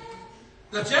pre-50,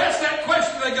 that you ask that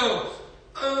question, they go,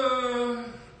 I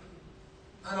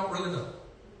don't really know.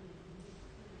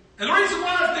 And the reason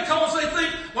why is because they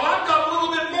think, well, I've got a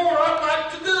little bit more I'd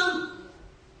like to do.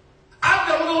 I've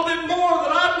got a little bit more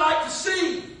that I'd like to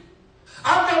see.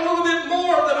 I've got a little bit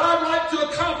more that I'd like to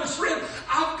accomplish. Friend,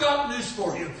 I've got news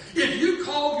for you. If you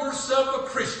call yourself a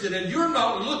Christian and you're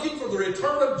not looking for the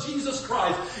return of Jesus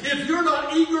Christ, if you're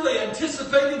not eagerly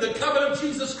anticipating the coming of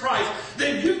Jesus Christ,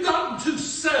 then you've gotten too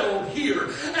settled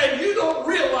here. And you don't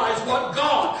realize what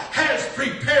God has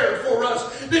prepared for us,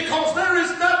 because there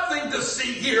is nothing to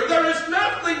see here. There is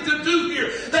nothing to do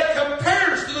here that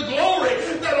compares to the glory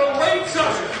that awaits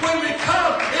us when we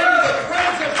come into the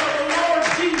presence of the Lord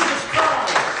Jesus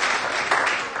Christ.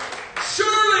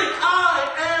 Surely I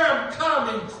am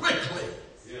coming quickly.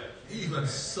 Yeah. Even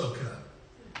so come.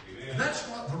 Amen. That's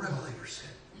what the Revelator said.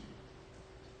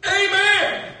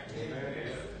 Amen.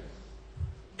 Amen.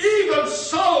 Even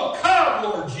so come,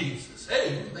 Lord Jesus.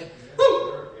 Amen.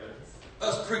 Woo.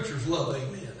 Us preachers love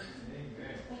amen.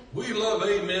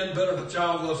 amen better than a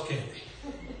child loves candy.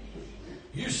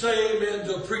 You say amen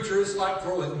to a preacher, it's like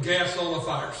throwing gas on the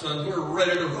fire, son. We're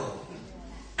ready to roll.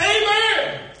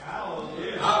 Amen!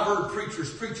 Hallelujah. I've heard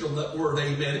preachers preach on that word,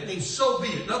 amen. It means so be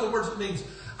it. In other words, it means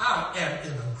I am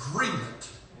in agreement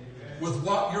with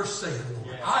what you're saying,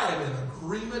 Lord. Yeah. I am in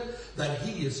agreement that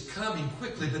He is coming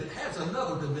quickly, but it has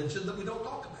another dimension that we don't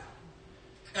talk about.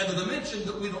 And the dimension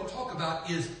that we don't talk about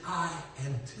is I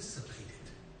anticipate it.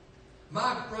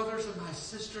 My brothers and my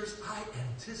sisters, I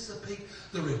anticipate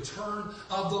the return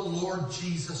of the Lord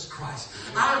Jesus Christ.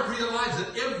 I realize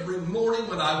that every morning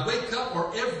when I wake up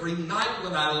or every night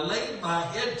when I lay my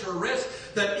head to rest,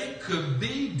 that it could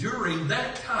be during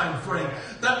that time frame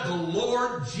that the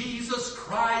Lord Jesus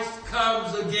Christ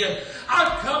comes again.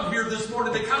 I've come here this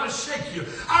morning to kind of shake you.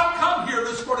 I've come here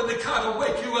this morning to kind of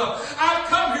wake you up. I've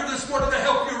come here this morning to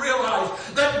help you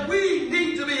realize that we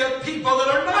need to be a people that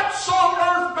are not so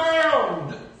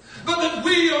earthbound, but that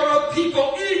we are a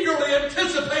people eagerly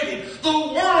anticipating the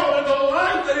world and the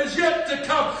life that is yet to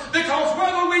come. Because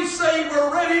whether we say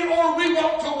we're ready or we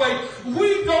want to wait,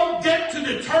 we don't get to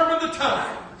determine the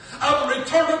time of the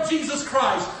return of Jesus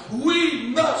Christ. We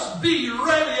must be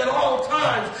ready at all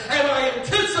times, and I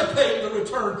anticipate the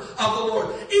return of the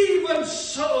Lord. Even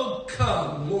so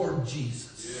come, Lord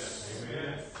Jesus. Yes.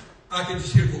 Amen. I can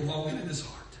just hear the longing in his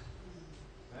heart.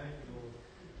 Thank you, Lord.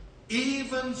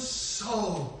 Even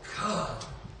so come,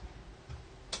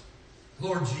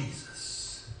 Lord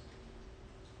Jesus.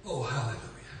 Oh, hallelujah.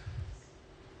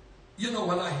 You know,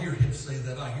 when I hear him say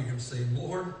that, I hear him say,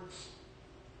 Lord,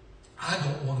 I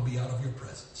don't want to be out of your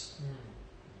presence.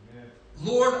 Amen.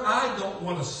 Lord, I don't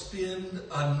want to spend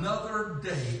another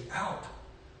day out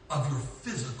of your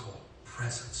physical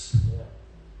presence. Yeah.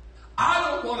 I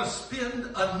don't want to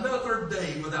spend another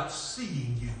day without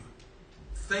seeing you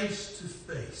face to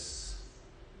face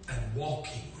and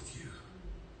walking with you.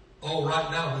 Oh,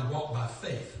 right now we walk by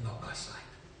faith, not by sight.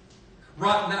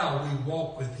 Right now we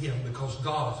walk with him because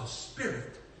God is a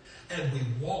spirit. And we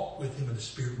walk with him in the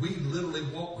spirit. We literally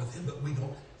walk with him, but we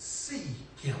don't see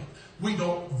him. We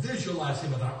don't visualize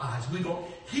him with our eyes. We don't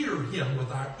hear him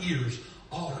with our ears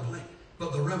audibly.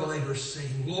 But the Revelator is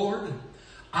saying, Lord,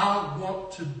 I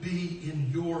want to be in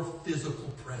your physical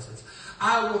presence.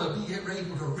 I want to be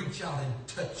able to reach out and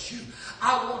touch you.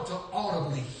 I want to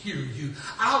audibly hear you.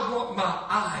 I want my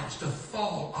eyes to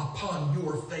fall upon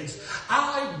your face.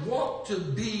 I want to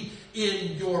be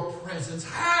in your presence.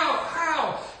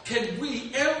 How can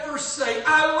we ever say,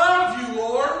 I love you,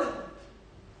 Lord,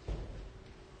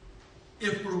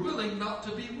 if we're willing not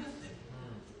to be with him?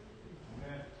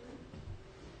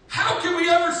 How can we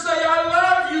ever say, I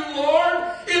love you,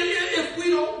 Lord, if we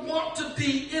don't want to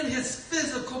be in his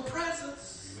physical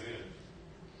presence? Amen.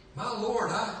 My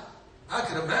Lord, I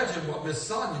can imagine what Miss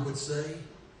Sonia would say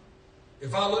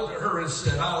if I looked at her and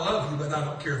said, I love you, but I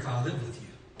don't care if I live with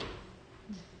you.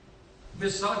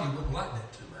 Miss Sonia wouldn't like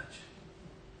that too much.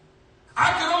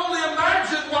 I can only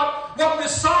imagine what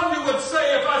Miss Sonia would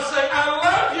say if I say, I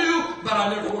love you, but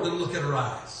I never wanted to look at her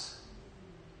eyes.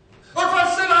 Or if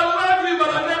I said, I love you,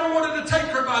 but I never wanted to take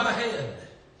her by the hand.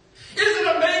 Isn't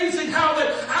it amazing how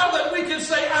that we can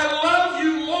say, I love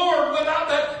you, Lord, without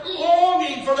that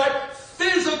longing for that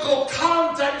physical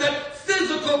contact, that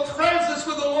physical presence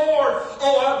with the Lord?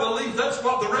 Oh, I believe that's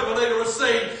what the Revelator is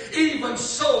saying. Even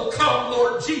so, come,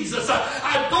 Lord Jesus.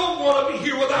 I don't want to be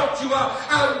here without you.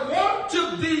 I want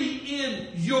to be in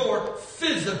your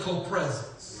physical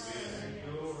presence.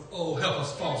 Oh, help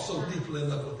us fall so deeply in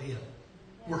love with him.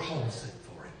 We're homesick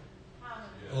for him.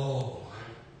 Oh,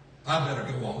 I better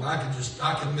go on.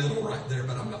 I can middle right there,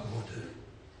 but I'm not going to.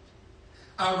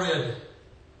 I read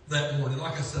that morning.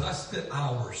 Like I said, I spent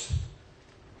hours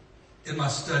in my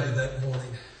study that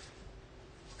morning.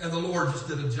 And the Lord just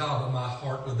did a job on my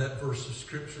heart with that verse of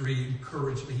Scripture. He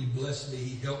encouraged me. He blessed me.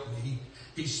 He helped me.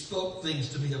 He spoke things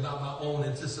to me about my own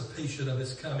anticipation of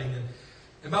his coming.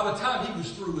 And by the time he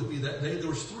was through with me that day, there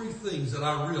was three things that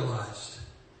I realized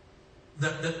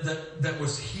that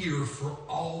was here for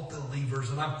all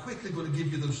believers. And I'm quickly going to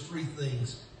give you those three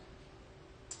things.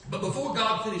 But before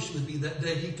God finished with me that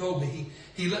day, he told me,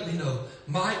 he let me know,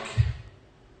 Mike,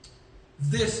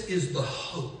 this is the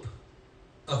hope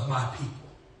of my people.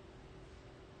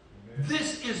 Amen.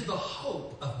 This is the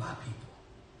hope of my people,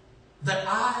 that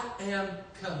I am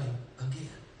coming again.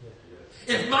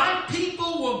 If my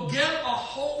people will get a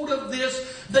hold of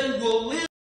this, they will live.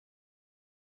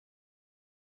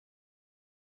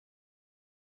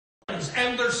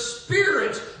 And their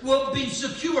spirits will be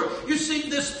secure. You see,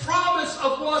 this promise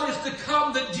of what is to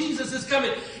come, that Jesus is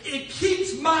coming, it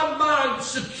keeps my mind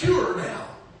secure now.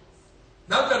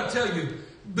 Now I've got to tell you,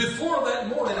 before that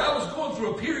morning, I was going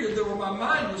through a period where my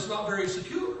mind was not very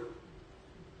secure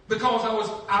because I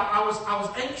was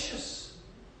anxious.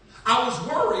 I was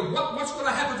worried. What's going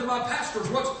to happen to my pastors?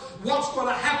 What's going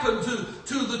to happen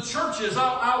to the churches?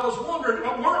 I was wondering.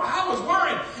 I was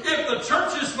worried if the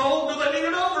churches fold, do they need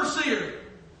an overseer?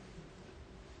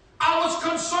 I was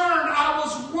concerned. I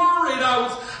was worried.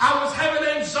 I was having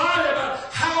anxiety about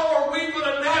how are we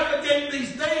going to navigate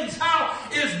these days? How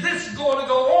is this going to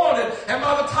go on? And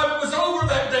by the time it was over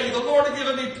that day, the Lord had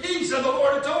given me peace, and the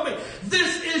Lord had told me,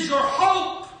 this is your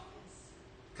hope.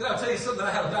 Can I tell you something? I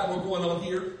had a battle going on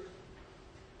here.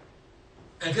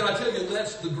 And can I tell you,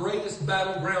 that's the greatest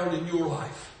battleground in your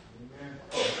life.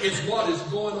 Is what is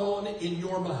going on in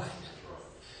your mind.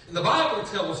 And the Bible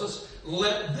tells us,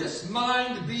 let this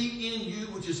mind be in you,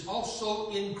 which is also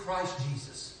in Christ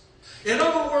Jesus. In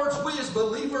other words, we as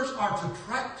believers are to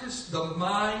practice the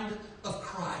mind of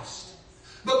Christ.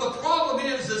 But the problem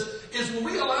is when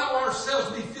we allow ourselves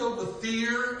to be filled with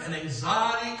fear and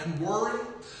anxiety and worry,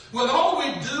 when all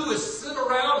we do is sit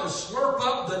around and slurp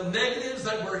up the negatives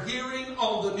that we're hearing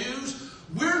on the news,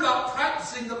 we're not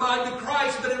practicing the mind of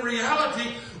Christ, but in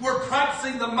reality, we're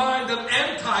practicing the mind of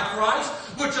Antichrist,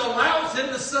 which allows him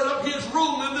to set up his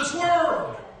rule in this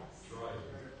world.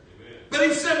 But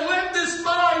he said, let this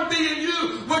mind be in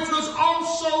you, which was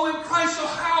also in Christ. So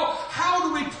how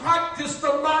do we practice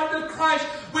the mind of Christ?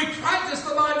 We practice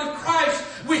the mind of Christ.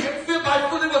 We have fit by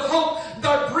filling with hope,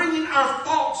 by bringing our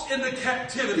thoughts into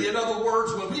captivity. In other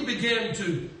words, when we begin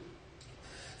to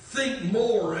think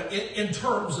more in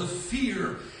terms of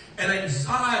fear and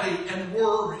anxiety and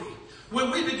worry, when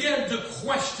we begin to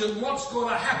question what's going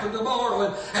to happen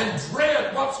tomorrow and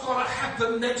dread what's going to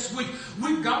happen next week,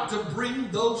 we've got to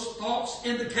bring those thoughts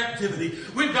into captivity.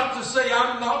 We've got to say,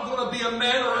 I'm not going to be a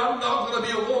man or I'm not going to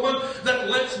be a woman that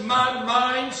lets my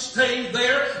mind stay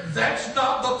there. That's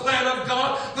not the plan of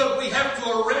God. But we have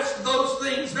to arrest those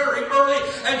things very early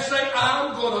and say,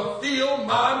 I'm going to fill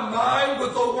my mind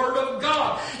with the Word of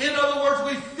God. In other words,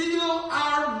 we fill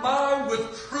our mind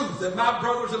with truth. And my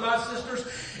brothers and my sisters,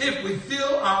 if we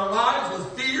fill our lives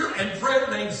with fear and dread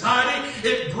and anxiety,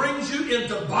 it brings you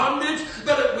into bondage.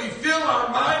 But if we fill our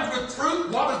minds with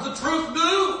truth, what does the truth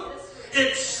do?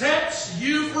 It sets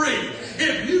you free.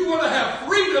 If you want to have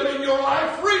freedom in your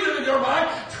life, freedom in your mind,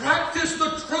 practice the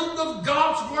truth of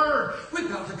God's Word. We've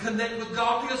got to connect with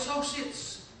godly associates.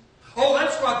 Oh,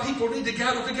 that's why people need to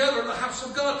gather together in the house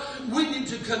of God. We need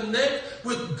to connect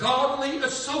with godly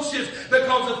associates,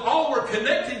 because if all we're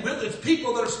connecting with is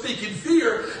people that are speaking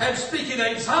fear and speaking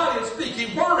anxiety and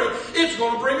speaking worry, it's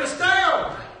going to bring us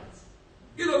down.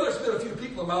 You know, there's been a few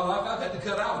people in my life I've had to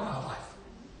cut out of my life.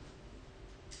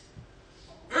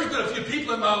 There's been a few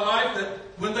people in my life that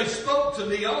when they spoke to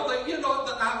me,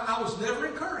 I was never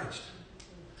encouraged.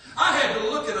 I had to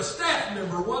look at a staff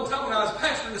member one time when I was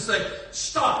pastoring and say,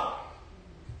 stop.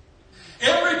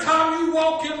 Every time you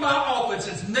walk in my office,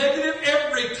 it's negative.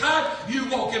 Every time you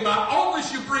walk in my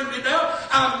office, you bring me down.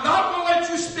 I'm not going to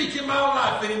let you speak in my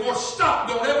life anymore. Stop.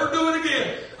 Don't ever do it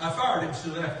again. I fired him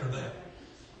soon after that.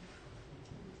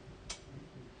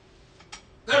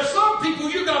 There's some people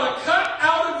you got to cut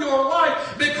out of your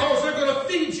life because they're going to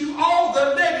feed you all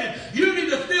the negative. You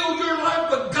need to fill your life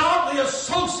with godly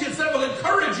associates that will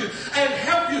encourage you and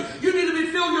help you. You need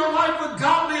to fill your life with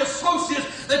godly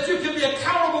associates that you can be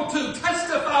accountable to,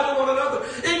 testify to one another,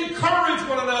 encourage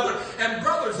one another. And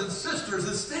brothers and sisters,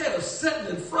 instead of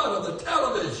sitting in front of the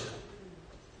television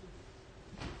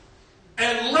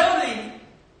and letting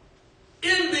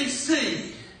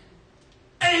NBC,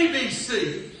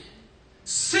 ABC,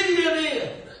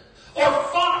 CNN, or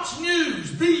Fox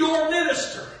News be your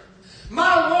minister,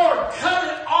 my Lord, cut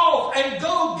it off and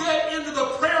go get into the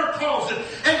prayer closet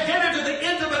and get into the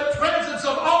intimate presence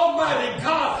of Almighty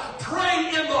God. Pray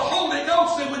in the Holy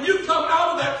Ghost, and when you come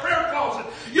out of that prayer closet,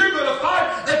 you're going to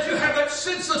find that you have that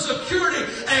sense of security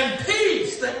and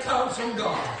peace that comes from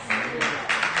God.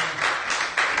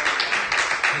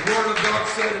 The Word of God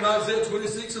said in Isaiah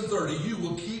 26 and 30, you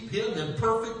will keep him in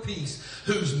perfect peace,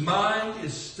 whose mind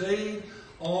is stayed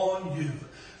on you.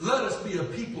 Let us be a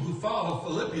people who follow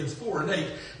Philippians 4 and 8.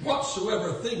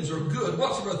 Whatsoever things are good,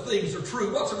 whatsoever things are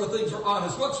true, whatsoever things are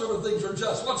honest, whatsoever things are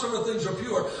just, whatsoever things are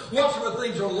pure, whatsoever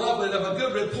things are lovely and of a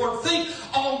good report, think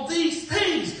on these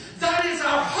things. That is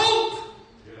our hope.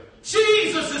 Yeah.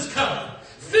 Jesus is coming.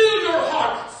 Fill your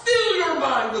heart, fill your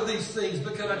mind with these things.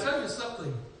 But can I tell you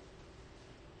something?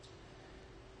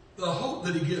 The hope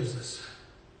that he gives us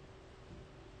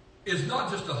is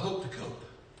not just a hope to cope.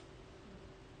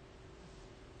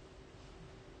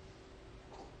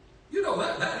 You know,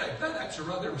 that action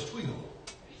right there was tweetable.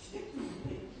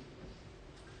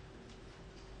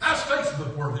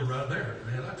 Facebook worthy right there,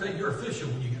 man. I tell you, you're official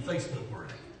when you get Facebook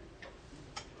worthy.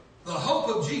 The hope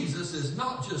of Jesus is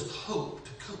not just hope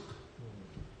to cope,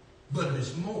 but it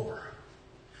is more.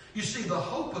 You see, the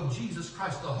hope of Jesus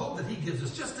Christ, the hope that he gives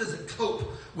us, just doesn't cope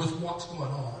with what's going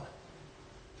on,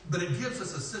 but it gives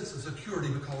us a sense of security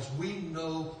because we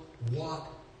know what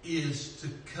is to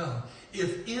come.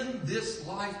 If in this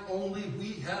life only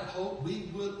we had hope, we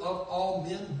would of all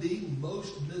men be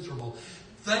most miserable.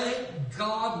 Thank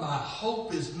God my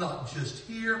hope is not just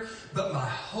here, but my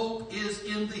hope is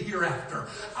in the hereafter.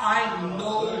 I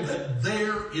know that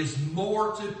there is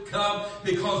more to come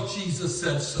because Jesus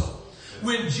said so.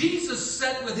 When Jesus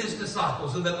sat with his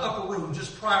disciples in that upper room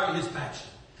just prior to his passion,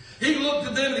 he looked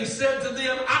at them and he said to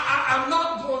them, I'm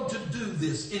not going to do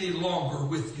this any longer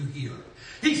with you here.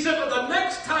 He said, but the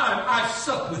next time I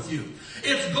sup with you,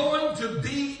 it's going to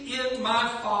be in my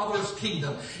Father's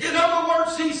kingdom. In other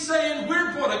words, he's saying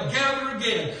we're going to gather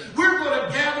again. We're going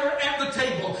to gather at the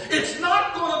table. It's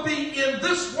not going to be in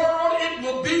this world. It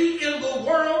will be in the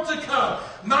world to come.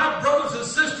 My brothers and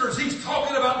sisters, he's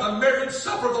talking about the marriage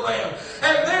supper of the Lamb.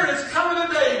 And there is coming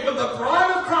a day when the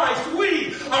bride of Christ,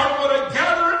 we are going to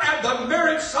gather at the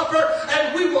marriage supper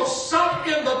and we will sup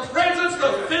in the presence,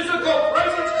 the physical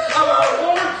presence of our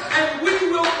Lord, and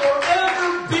we will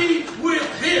forever be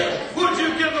with him. Would you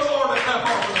give the Lord a clap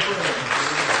offering praise?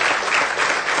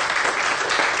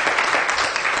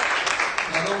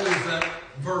 Not only is that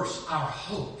verse our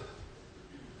hope,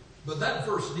 but that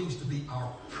verse needs to be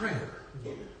our prayer.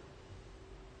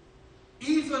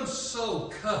 Even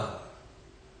so come,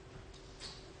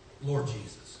 Lord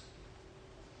Jesus.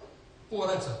 Boy,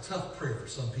 that's a tough prayer for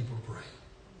some people to pray.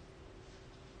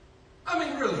 I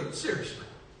mean, really, seriously.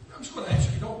 I'm just going to ask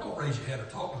you, don't raise your hand or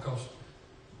talk because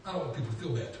I don't want people to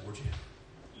feel bad towards you.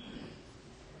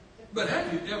 But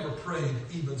have you ever prayed,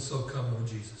 even so come, Lord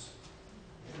Jesus?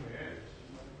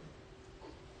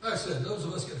 Like I said, those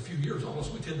of us get a few years on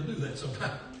us, we tend to do that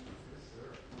sometimes.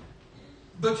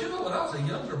 But you know, when I was a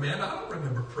younger man, I don't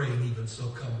remember praying, even so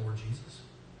come, Lord Jesus.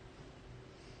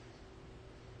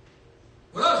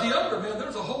 When I was a younger man,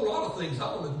 there's a whole lot of things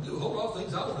I wanted to do, a whole lot of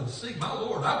things I wanted to seek. My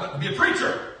Lord, I got to be a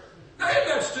preacher. Now, ain't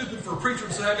that stupid for a preacher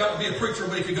to say, I got to be a preacher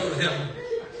when he can go to heaven?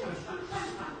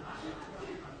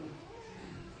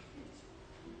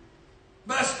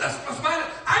 But that's mine.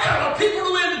 I got a lot of people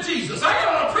to win to Jesus. I got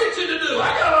a lot of preaching to do.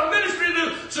 I got a lot of ministry to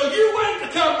do. So you wait to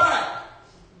come back.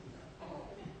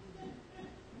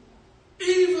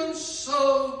 Even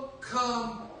so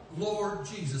come, Lord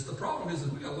Jesus. The problem is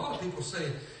that we got a lot of people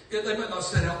saying, they might not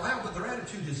say it out loud, but their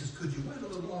attitude is could you wait a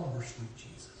little longer, sweet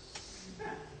Jesus?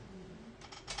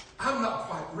 I'm not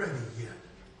quite ready yet.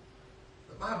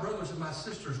 But my brothers and my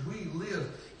sisters, we live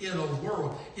in a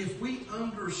world. If we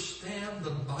understand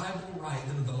the Bible right,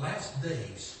 that in the last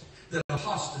days that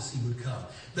apostasy would come,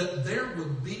 that there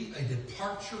would be a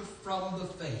departure from the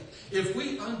faith. If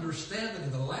we understand that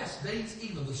in the last days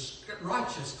even the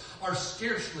righteous are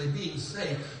scarcely being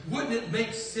saved, wouldn't it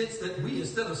make sense that we,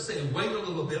 instead of saying wait a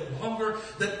little bit longer,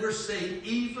 that we're saying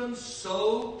even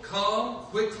so come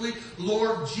quickly,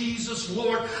 Lord Jesus,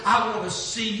 Lord, I want to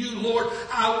see you, Lord,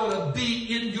 I want to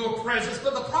be in your presence.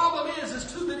 But the problem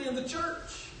is too many in the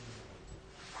church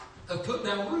have put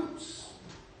down roots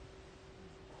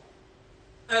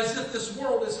as if this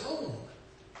world is home.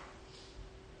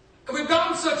 And we've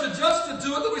gotten such adjusted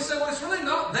to it that we say, well, it's really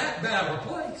not that bad of a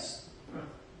place.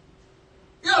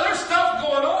 Yeah, there's stuff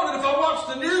going on, and if I watch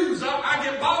the news, I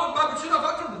get bothered by it. But you know, if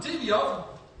I turn the TV off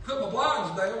and put my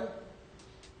blinds down,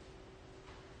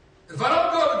 if I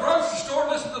don't go to the grocery store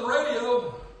and listen to the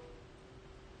radio,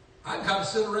 I can kind of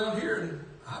sit around here and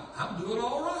I'm doing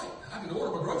all right. I can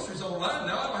order my groceries online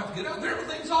now. I don't have to get out there.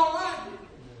 Everything's all right.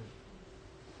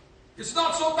 It's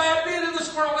not so bad being in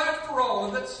this world after all.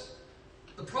 And that's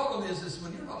the problem is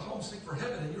when you're not homesick for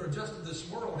heaven and you're adjusted to this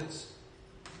world,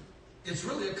 it's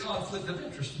really a conflict of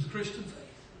interest in the Christian faith.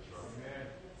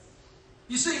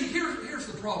 You see, here's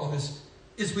the problem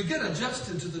is we get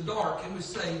adjusted to the dark and we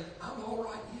say, I'm all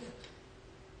right yet.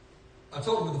 I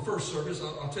told him in the first service,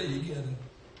 I'll tell you again, and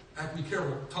I have to be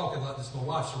careful talking like this. My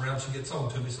wife's around, she gets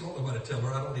on to me, so I don't know what to tell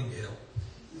her. I don't need help.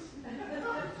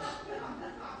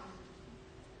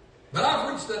 But I've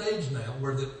reached that age now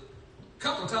where a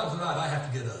couple of times a night I have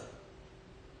to get up.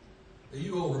 Now,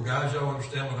 you older guys, y'all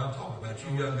understand what I'm talking about.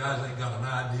 You young guys ain't got an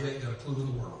idea, ain't got a clue in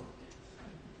the world.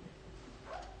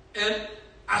 And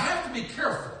I have to be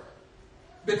careful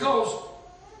because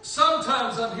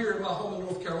sometimes I'm here in my home in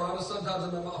North Carolina, sometimes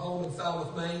I'm in my home in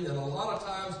Falmouth, Maine, and a lot of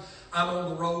times I'm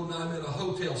on the road and I'm in a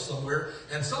hotel somewhere,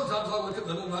 and sometimes I look at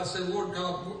the middle and I say, Lord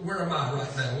God, where am I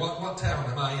right now? What town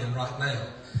am I in right now?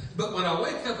 But when I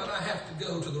wake up and I have to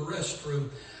go to the restroom,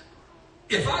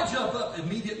 if I jump up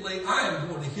immediately, I am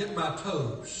going to hit my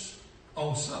toes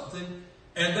on something,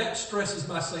 and that stresses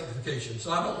my sanctification.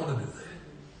 So I don't want to do that.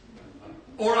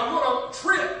 Or I'm going to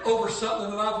trip over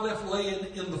something that I've left laying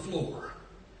in the floor.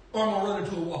 Or I'm going to run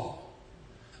into a wall.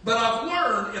 But I've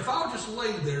learned if I'll just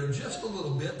lay there just a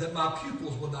little bit, that my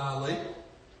pupils will dilate.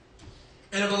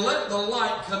 And it'll let the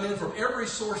light come in from every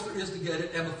source there is to get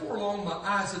it. And before long, my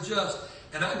eyes adjust,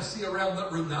 and I can see around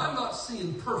that room. Now, I'm not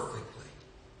seeing perfectly.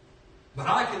 But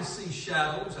I can see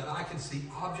shadows, and I can see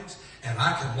objects, and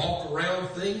I can walk around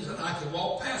things, and I can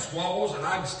walk past walls, and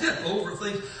I can step over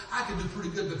things. I can do pretty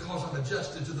good because I'm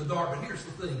adjusted to the dark. But here's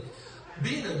the thing.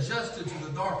 Being adjusted to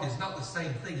the dark is not the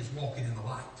same thing as walking in the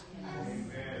light.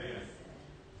 Amen.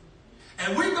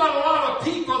 And we've got a lot of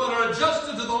people that are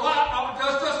adjusted to the light,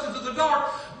 adjusted to the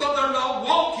dark, but they're not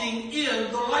walking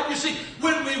in the light. You see,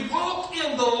 when we walk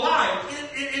in the light,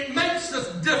 it makes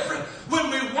us different.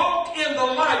 When we walk in the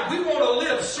light, we want to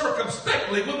live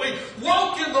circumspectly. When we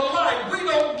walk in the light, we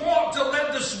don't want to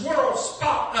let this world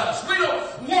spot us. We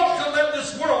don't want to let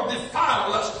this world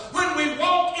defile us. When we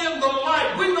walk in the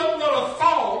light, we don't want to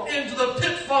fall into the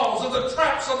pitfalls of the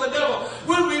traps of the devil.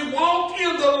 When we walk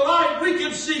in the light, we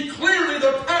can see clearly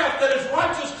the path that is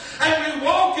righteous, and we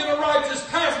walk in a righteous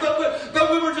path,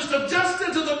 but we were just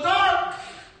adjusted to the dark.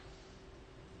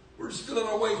 We're just feeling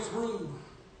our way through.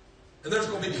 And there's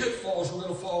going to be pitfalls we're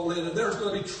going to fall in, and there's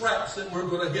going to be traps that we're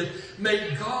going to hit.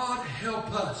 May God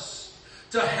help us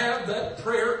to have that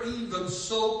prayer. Even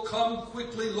so, come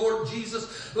quickly, Lord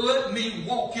Jesus. Let me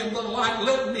walk in the light.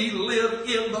 Let me live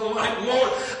in the light,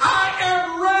 Lord. I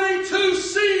am ready to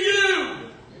see you.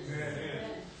 Amen.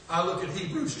 I look at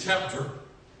Hebrews chapter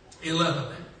 11.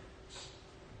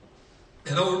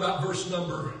 And over about verse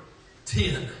number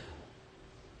 10.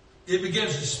 It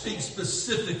begins to speak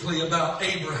specifically about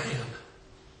Abraham.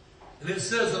 And it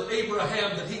says of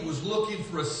Abraham that he was looking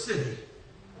for a city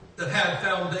that had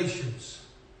foundations,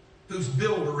 whose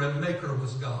builder and maker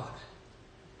was God.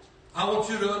 I want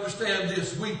you to understand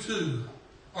this. We too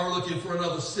are looking for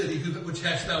another city which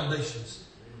has foundations,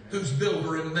 whose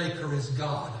builder and maker is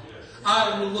God.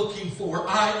 I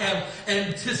am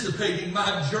anticipating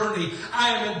my journey. I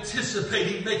am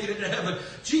anticipating making it to heaven.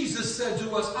 Jesus said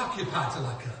to us, occupy till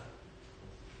I come.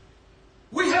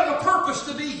 We have a purpose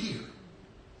to be here.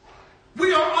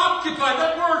 We are occupied.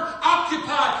 That word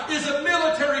occupy is a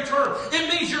military term. It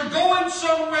means you're going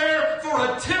somewhere for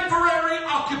a temporary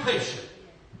occupation.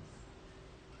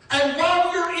 And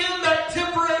while you're in that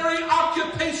temporary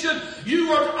occupation,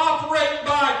 you are to operate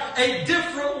by a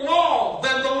different law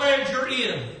than the land you're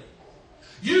in.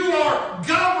 You are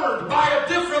governed by a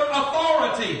different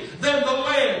authority than the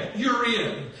land you're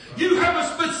in. You have a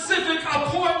specific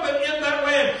appointment in that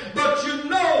land, but you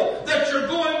know that you're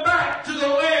going back to the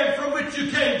land from which you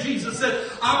came. Jesus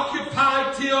said,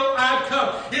 occupy till I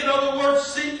come. In other words,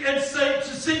 seek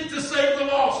to save the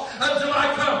lost until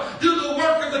I come. Do the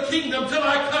work of the kingdom till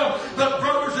I come. But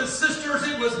brothers and sisters,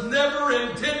 it was never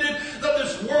intended that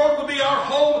this world would be our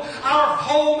home. Our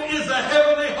home is a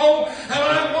heavenly home. And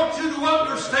I want you to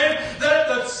understand that at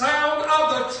the sound of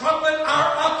the trumpet,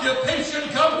 our occupation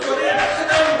comes to an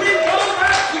end. And we go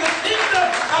back to the kingdom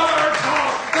of our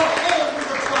God, the home we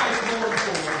were Christ born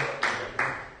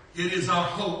for. It is our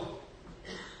hope.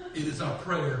 It is our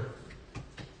prayer.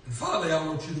 And finally, I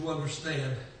want you to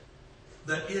understand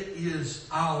that it is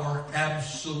our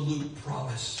absolute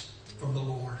promise from the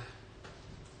Lord.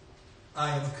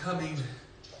 I am coming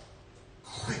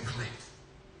quickly.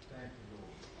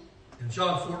 In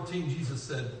John 14, Jesus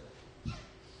said,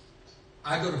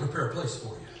 I go to prepare a place for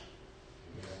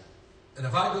you. And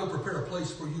if I go prepare a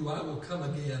place for you, I will come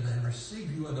again and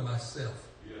receive you unto myself.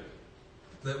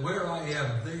 That where I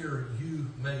am, there you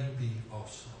may be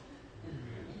also.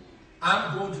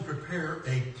 I'm going to prepare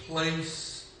a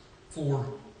place for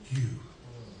you.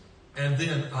 And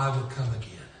then I will come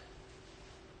again.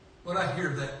 When I hear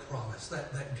that promise,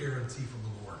 that guarantee from the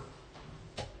Lord,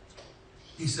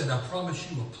 He said, I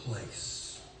promise you a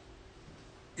place.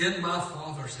 In my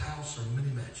Father's house are many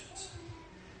mansions.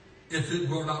 If it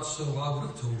were not so, I would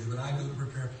have told you, but I go to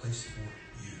prepare a place for you.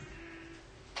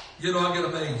 You know, I get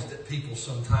amazed at people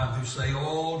sometimes who say,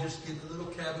 oh, just get a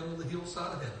little cabin on the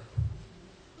hillside of heaven.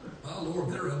 My Lord,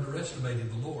 they're underestimating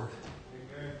the Lord.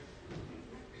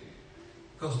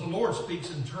 Because the Lord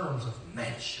speaks in terms of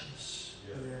mansions.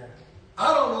 Yeah.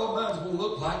 I don't know what mine's going to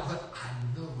look like, but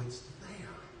I know it's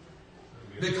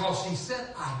there. Because He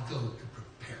said, I go to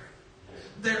prepare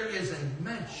it. There is a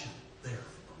mansion there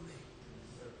for me.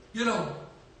 You know,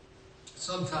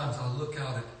 sometimes I look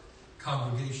out at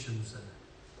congregations and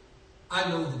I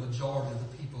know the majority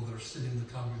of the people that are sitting in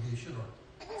the congregation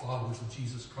are followers of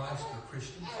Jesus Christ. They're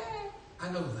Christians. I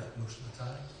know that most of the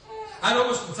time. I know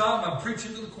most of the time I'm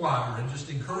preaching to the choir and just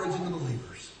encouraging the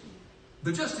believers.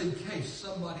 But just in case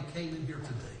somebody came in here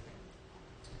today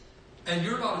and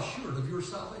you're not assured of your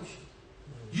salvation,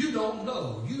 you don't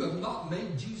know, you have not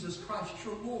made Jesus Christ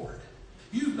your Lord.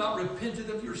 You've not repented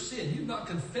of your sin. You've not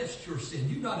confessed your sin.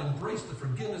 You've not embraced the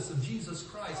forgiveness of Jesus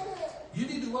Christ. You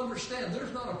need to understand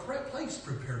there's not a place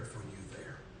prepared for you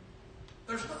there.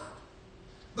 There's not.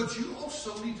 But you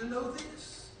also need to know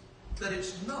this, that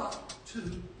it's not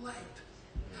too late.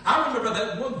 I remember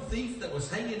that one thief that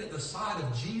was hanging at the side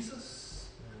of Jesus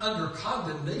under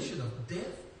condemnation of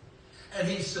death. And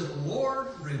he said, Lord,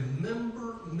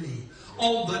 remember me.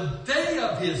 On the day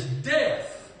of his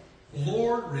death,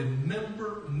 Lord,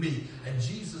 remember me. And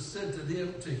Jesus said to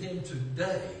him,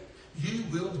 today, you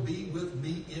will be with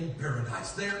me in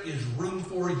paradise. There is room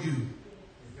for you.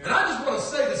 And I just want to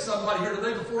say to somebody here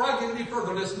today, before I get any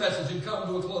further in this message and come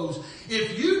to a close,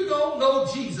 if you don't know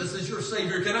Jesus as your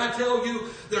Savior, can I tell you,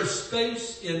 there's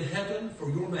space in heaven for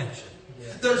your mansion.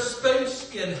 There's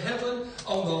space in heaven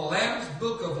on the Lamb's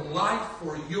Book of Life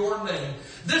for your name.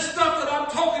 This stuff that I'm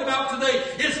talking about today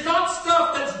is not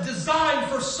stuff that's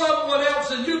designed for someone else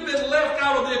and you've been left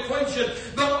out of the equation.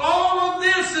 But all of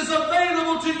this is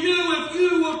available to you if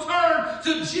you will turn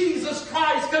to Jesus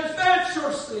Christ. Confess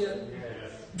your sin.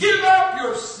 Give up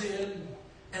your sin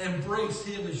and embrace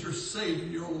Him as your Savior,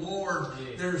 your Lord.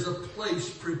 There's a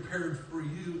place prepared for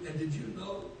you. And did you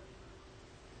know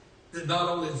that not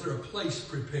only is there a place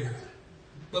prepared,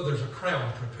 but there's a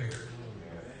crown prepared?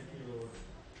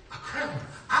 A crown.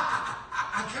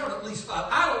 I count at least 5.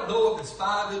 I don't know if it's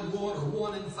 5 in 1 or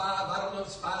 1 in 5. I don't know if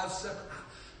it's 5 separate.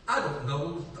 I don't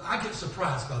know. I get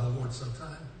surprised by the Lord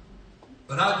sometimes.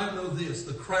 But I do know this.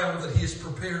 The crown that He has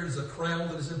prepared is a crown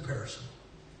that is imperishable.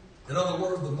 In other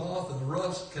words, the moth and the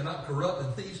rust cannot corrupt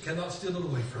and thieves cannot steal it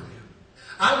away from you.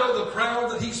 I know the crown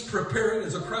that He's preparing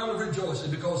is a crown of rejoicing,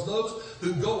 because those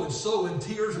who go and sow in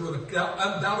tears will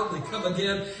undoubtedly come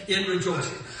again in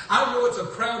rejoicing. I know it's a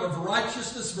crown of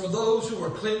righteousness for those who are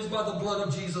cleansed by the blood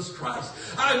of Jesus Christ.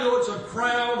 I know it's a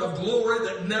crown of glory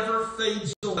that never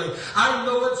fades away. I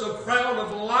know it's a crown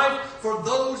of life for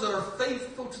those that are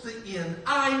faithful to the end.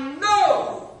 I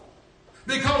know,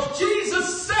 because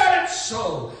Jesus said it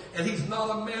so, and He's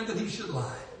not a man that He should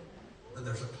lie, that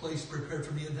there's a place prepared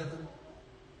for me in heaven.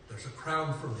 There's a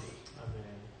crown for me. Amen.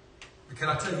 But can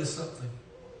I tell you something?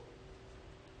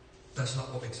 That's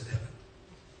not what makes it heaven.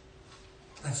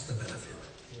 That's the benefit.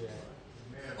 Yeah.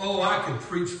 Oh, I could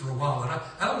preach for a while, and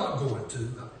I'm not going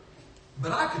to.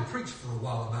 But I could preach for a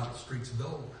while about the streets of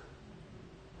gold.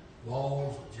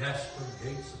 Walls of jasper,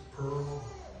 gates of pearl.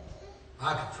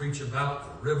 I could preach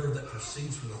about the river that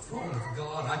proceeds from the throne of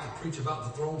God. I could preach about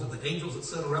the thrones of the angels that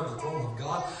sit around the throne of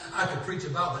God. I could preach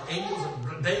about the angels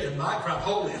that day and night cry,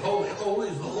 holy, holy, holy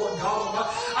is the Lord God Almighty.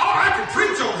 Oh, I could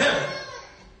preach on heaven.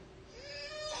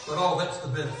 But all that's the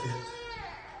benefit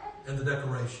and the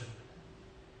decoration.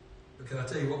 But can I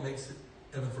tell you what makes it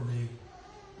heaven for me?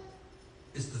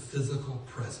 It's the physical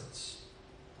presence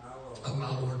of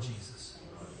my Lord Jesus.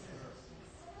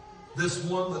 This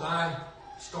one that I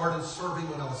started serving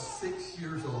when I was 6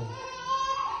 years old.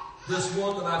 This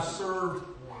one that I've served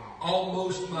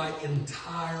almost my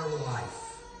entire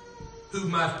life.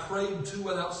 Whom I've prayed to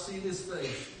without seeing His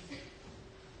face.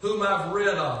 Whom I've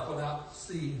read of without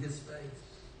seeing His face.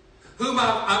 Whom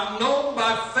I've known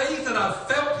by faith, and I've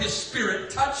felt His Spirit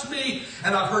touch me,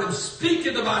 and I've heard Him speak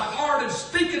into my heart and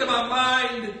speak into my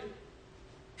mind.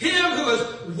 Him who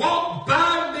has walked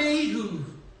by me, who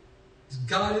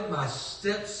guided my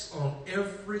steps on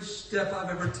every step I've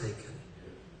ever taken.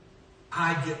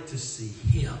 I get to see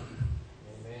Him.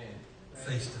 Amen.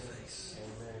 Face to face.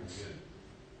 Amen.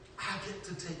 I get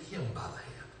to take Him by the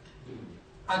hand.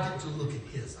 I get to look in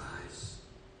His eyes.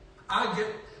 I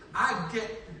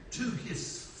get to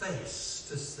His face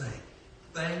to say,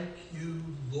 thank you,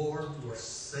 Lord, for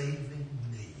saving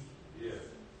me. Yeah.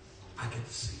 I get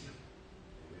to see Him.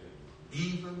 Amen.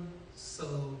 Even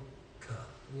so come.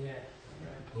 Yeah.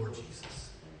 Lord Jesus.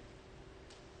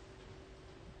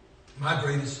 My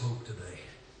greatest hope today,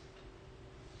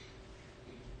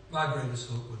 my greatest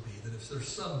hope would be that if there's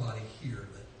somebody here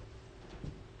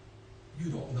that you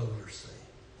don't know you're saved,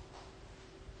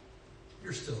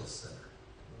 you're still a sinner.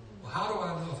 Well, how do I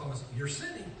know if I'm a sinner? You're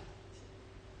sinning.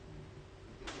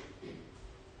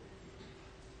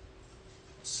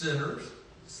 Sinners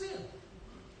sin.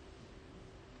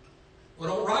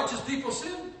 Well, don't righteous people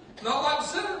sin? Not like the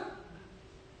sinner.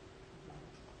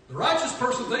 The righteous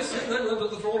person, they sit and they run to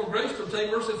the throne of grace to obtain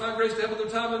mercy and find grace to help in their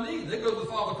time of need. They go to the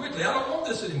Father quickly. I don't want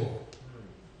this anymore.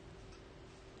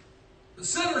 The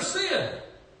sinners sin.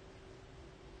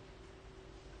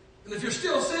 And if you're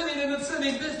still sinning in the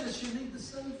sinning business, you need the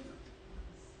Savior.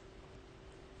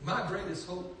 My greatest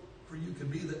hope for you can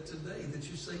be that today that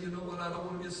you say, you know what, I don't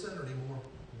want to be a sinner anymore.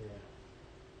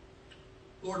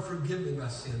 Lord, forgive me my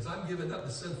sins. I'm giving up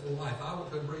the sinful life. I want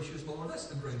to embrace you as my Lord. That's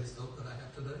the greatest hope that I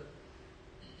have today.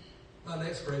 My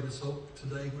next greatest hope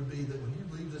today would be that when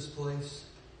you leave this place,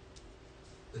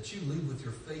 that you leave with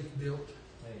your faith built.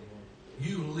 Amen.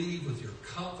 You leave with your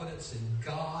confidence in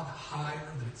God higher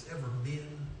than it's ever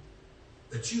been.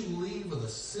 That you leave with a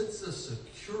sense of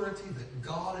security that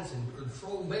God is in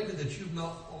control, maybe that you've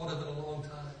not thought of in a long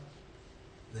time.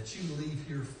 That you leave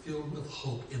here filled with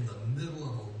hope in the middle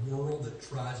of a world that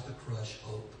tries to crush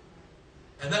hope.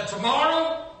 And that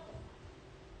tomorrow,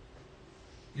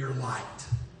 you're light.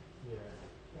 Yeah.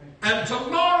 And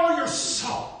tomorrow, you're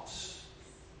salt.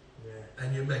 Yeah.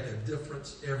 And you make a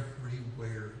difference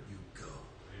everywhere you go.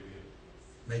 Amen.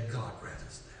 May God grant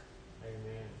us that.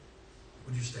 Amen.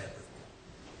 Would you stand with me?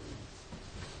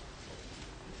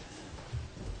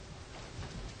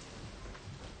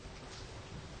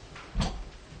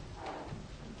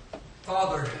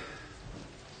 Father,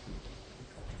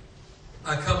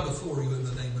 I come before you in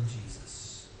the name of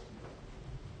Jesus.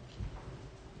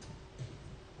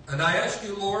 And I ask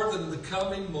you, Lord, that in the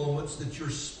coming moments that your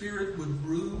Spirit would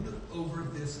brood over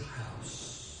this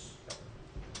house.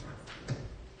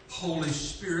 Holy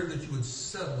Spirit, that you would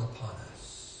settle upon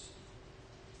us.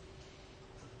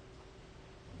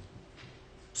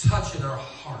 Touching our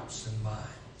hearts and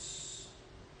minds.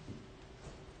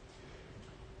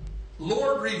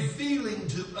 Lord, revealing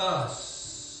to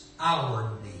us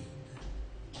our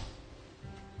need,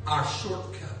 our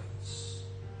shortcomings,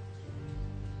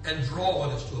 and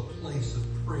drawing us to a place of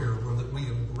prayer where that we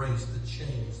embrace the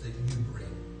change that you bring.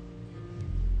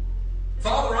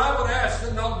 Father, I would ask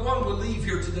that not one would leave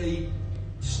here today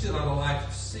still on a life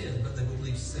of sin, but they would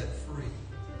leave set free.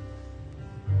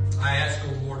 I ask,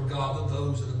 oh Lord God, that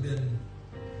those that have been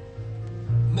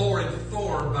more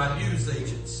informed by news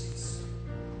agencies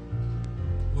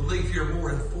would leave here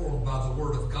more informed by the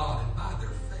Word of God and by their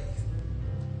faith,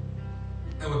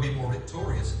 and would be more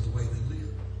victorious in the way they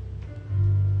live.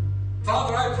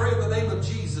 Father, I pray in the name of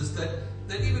Jesus that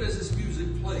even as this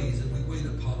music plays and we wait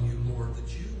upon you, Lord, that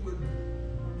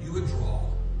you would draw.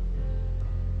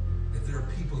 If there are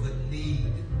people that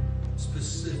need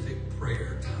specific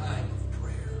prayer, time of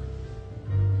prayer,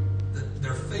 that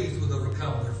their faith would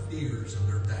overcome their fears and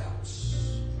their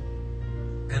doubts,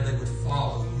 and they would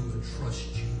follow you and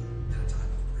trust you in a time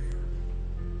of prayer.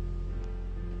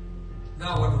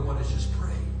 Now everyone is just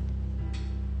praying.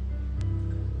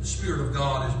 The Spirit of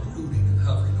God is brooding and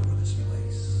hovering over this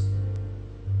place.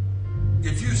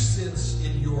 If you sense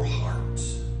in your heart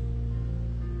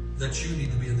that you need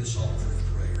to be in this altar of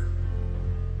prayer,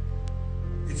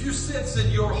 if you sense in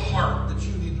your heart that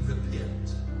you need to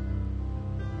repent,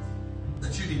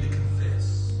 that you need to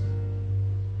confess,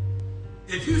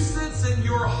 if you sense in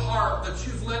your heart that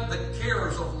you've let the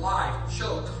cares of life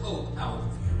choke hope out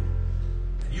of you,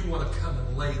 and you want to come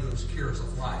and lay those cares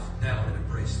of life down and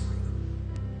embrace freedom,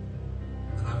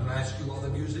 then I'm going to ask you while the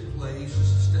music plays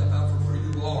just to step out from where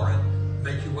you are and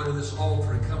make your way to this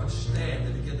altar and come and stand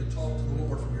and begin to talk to the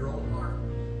Lord from your own heart.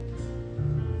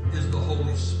 Is the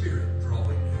Holy Spirit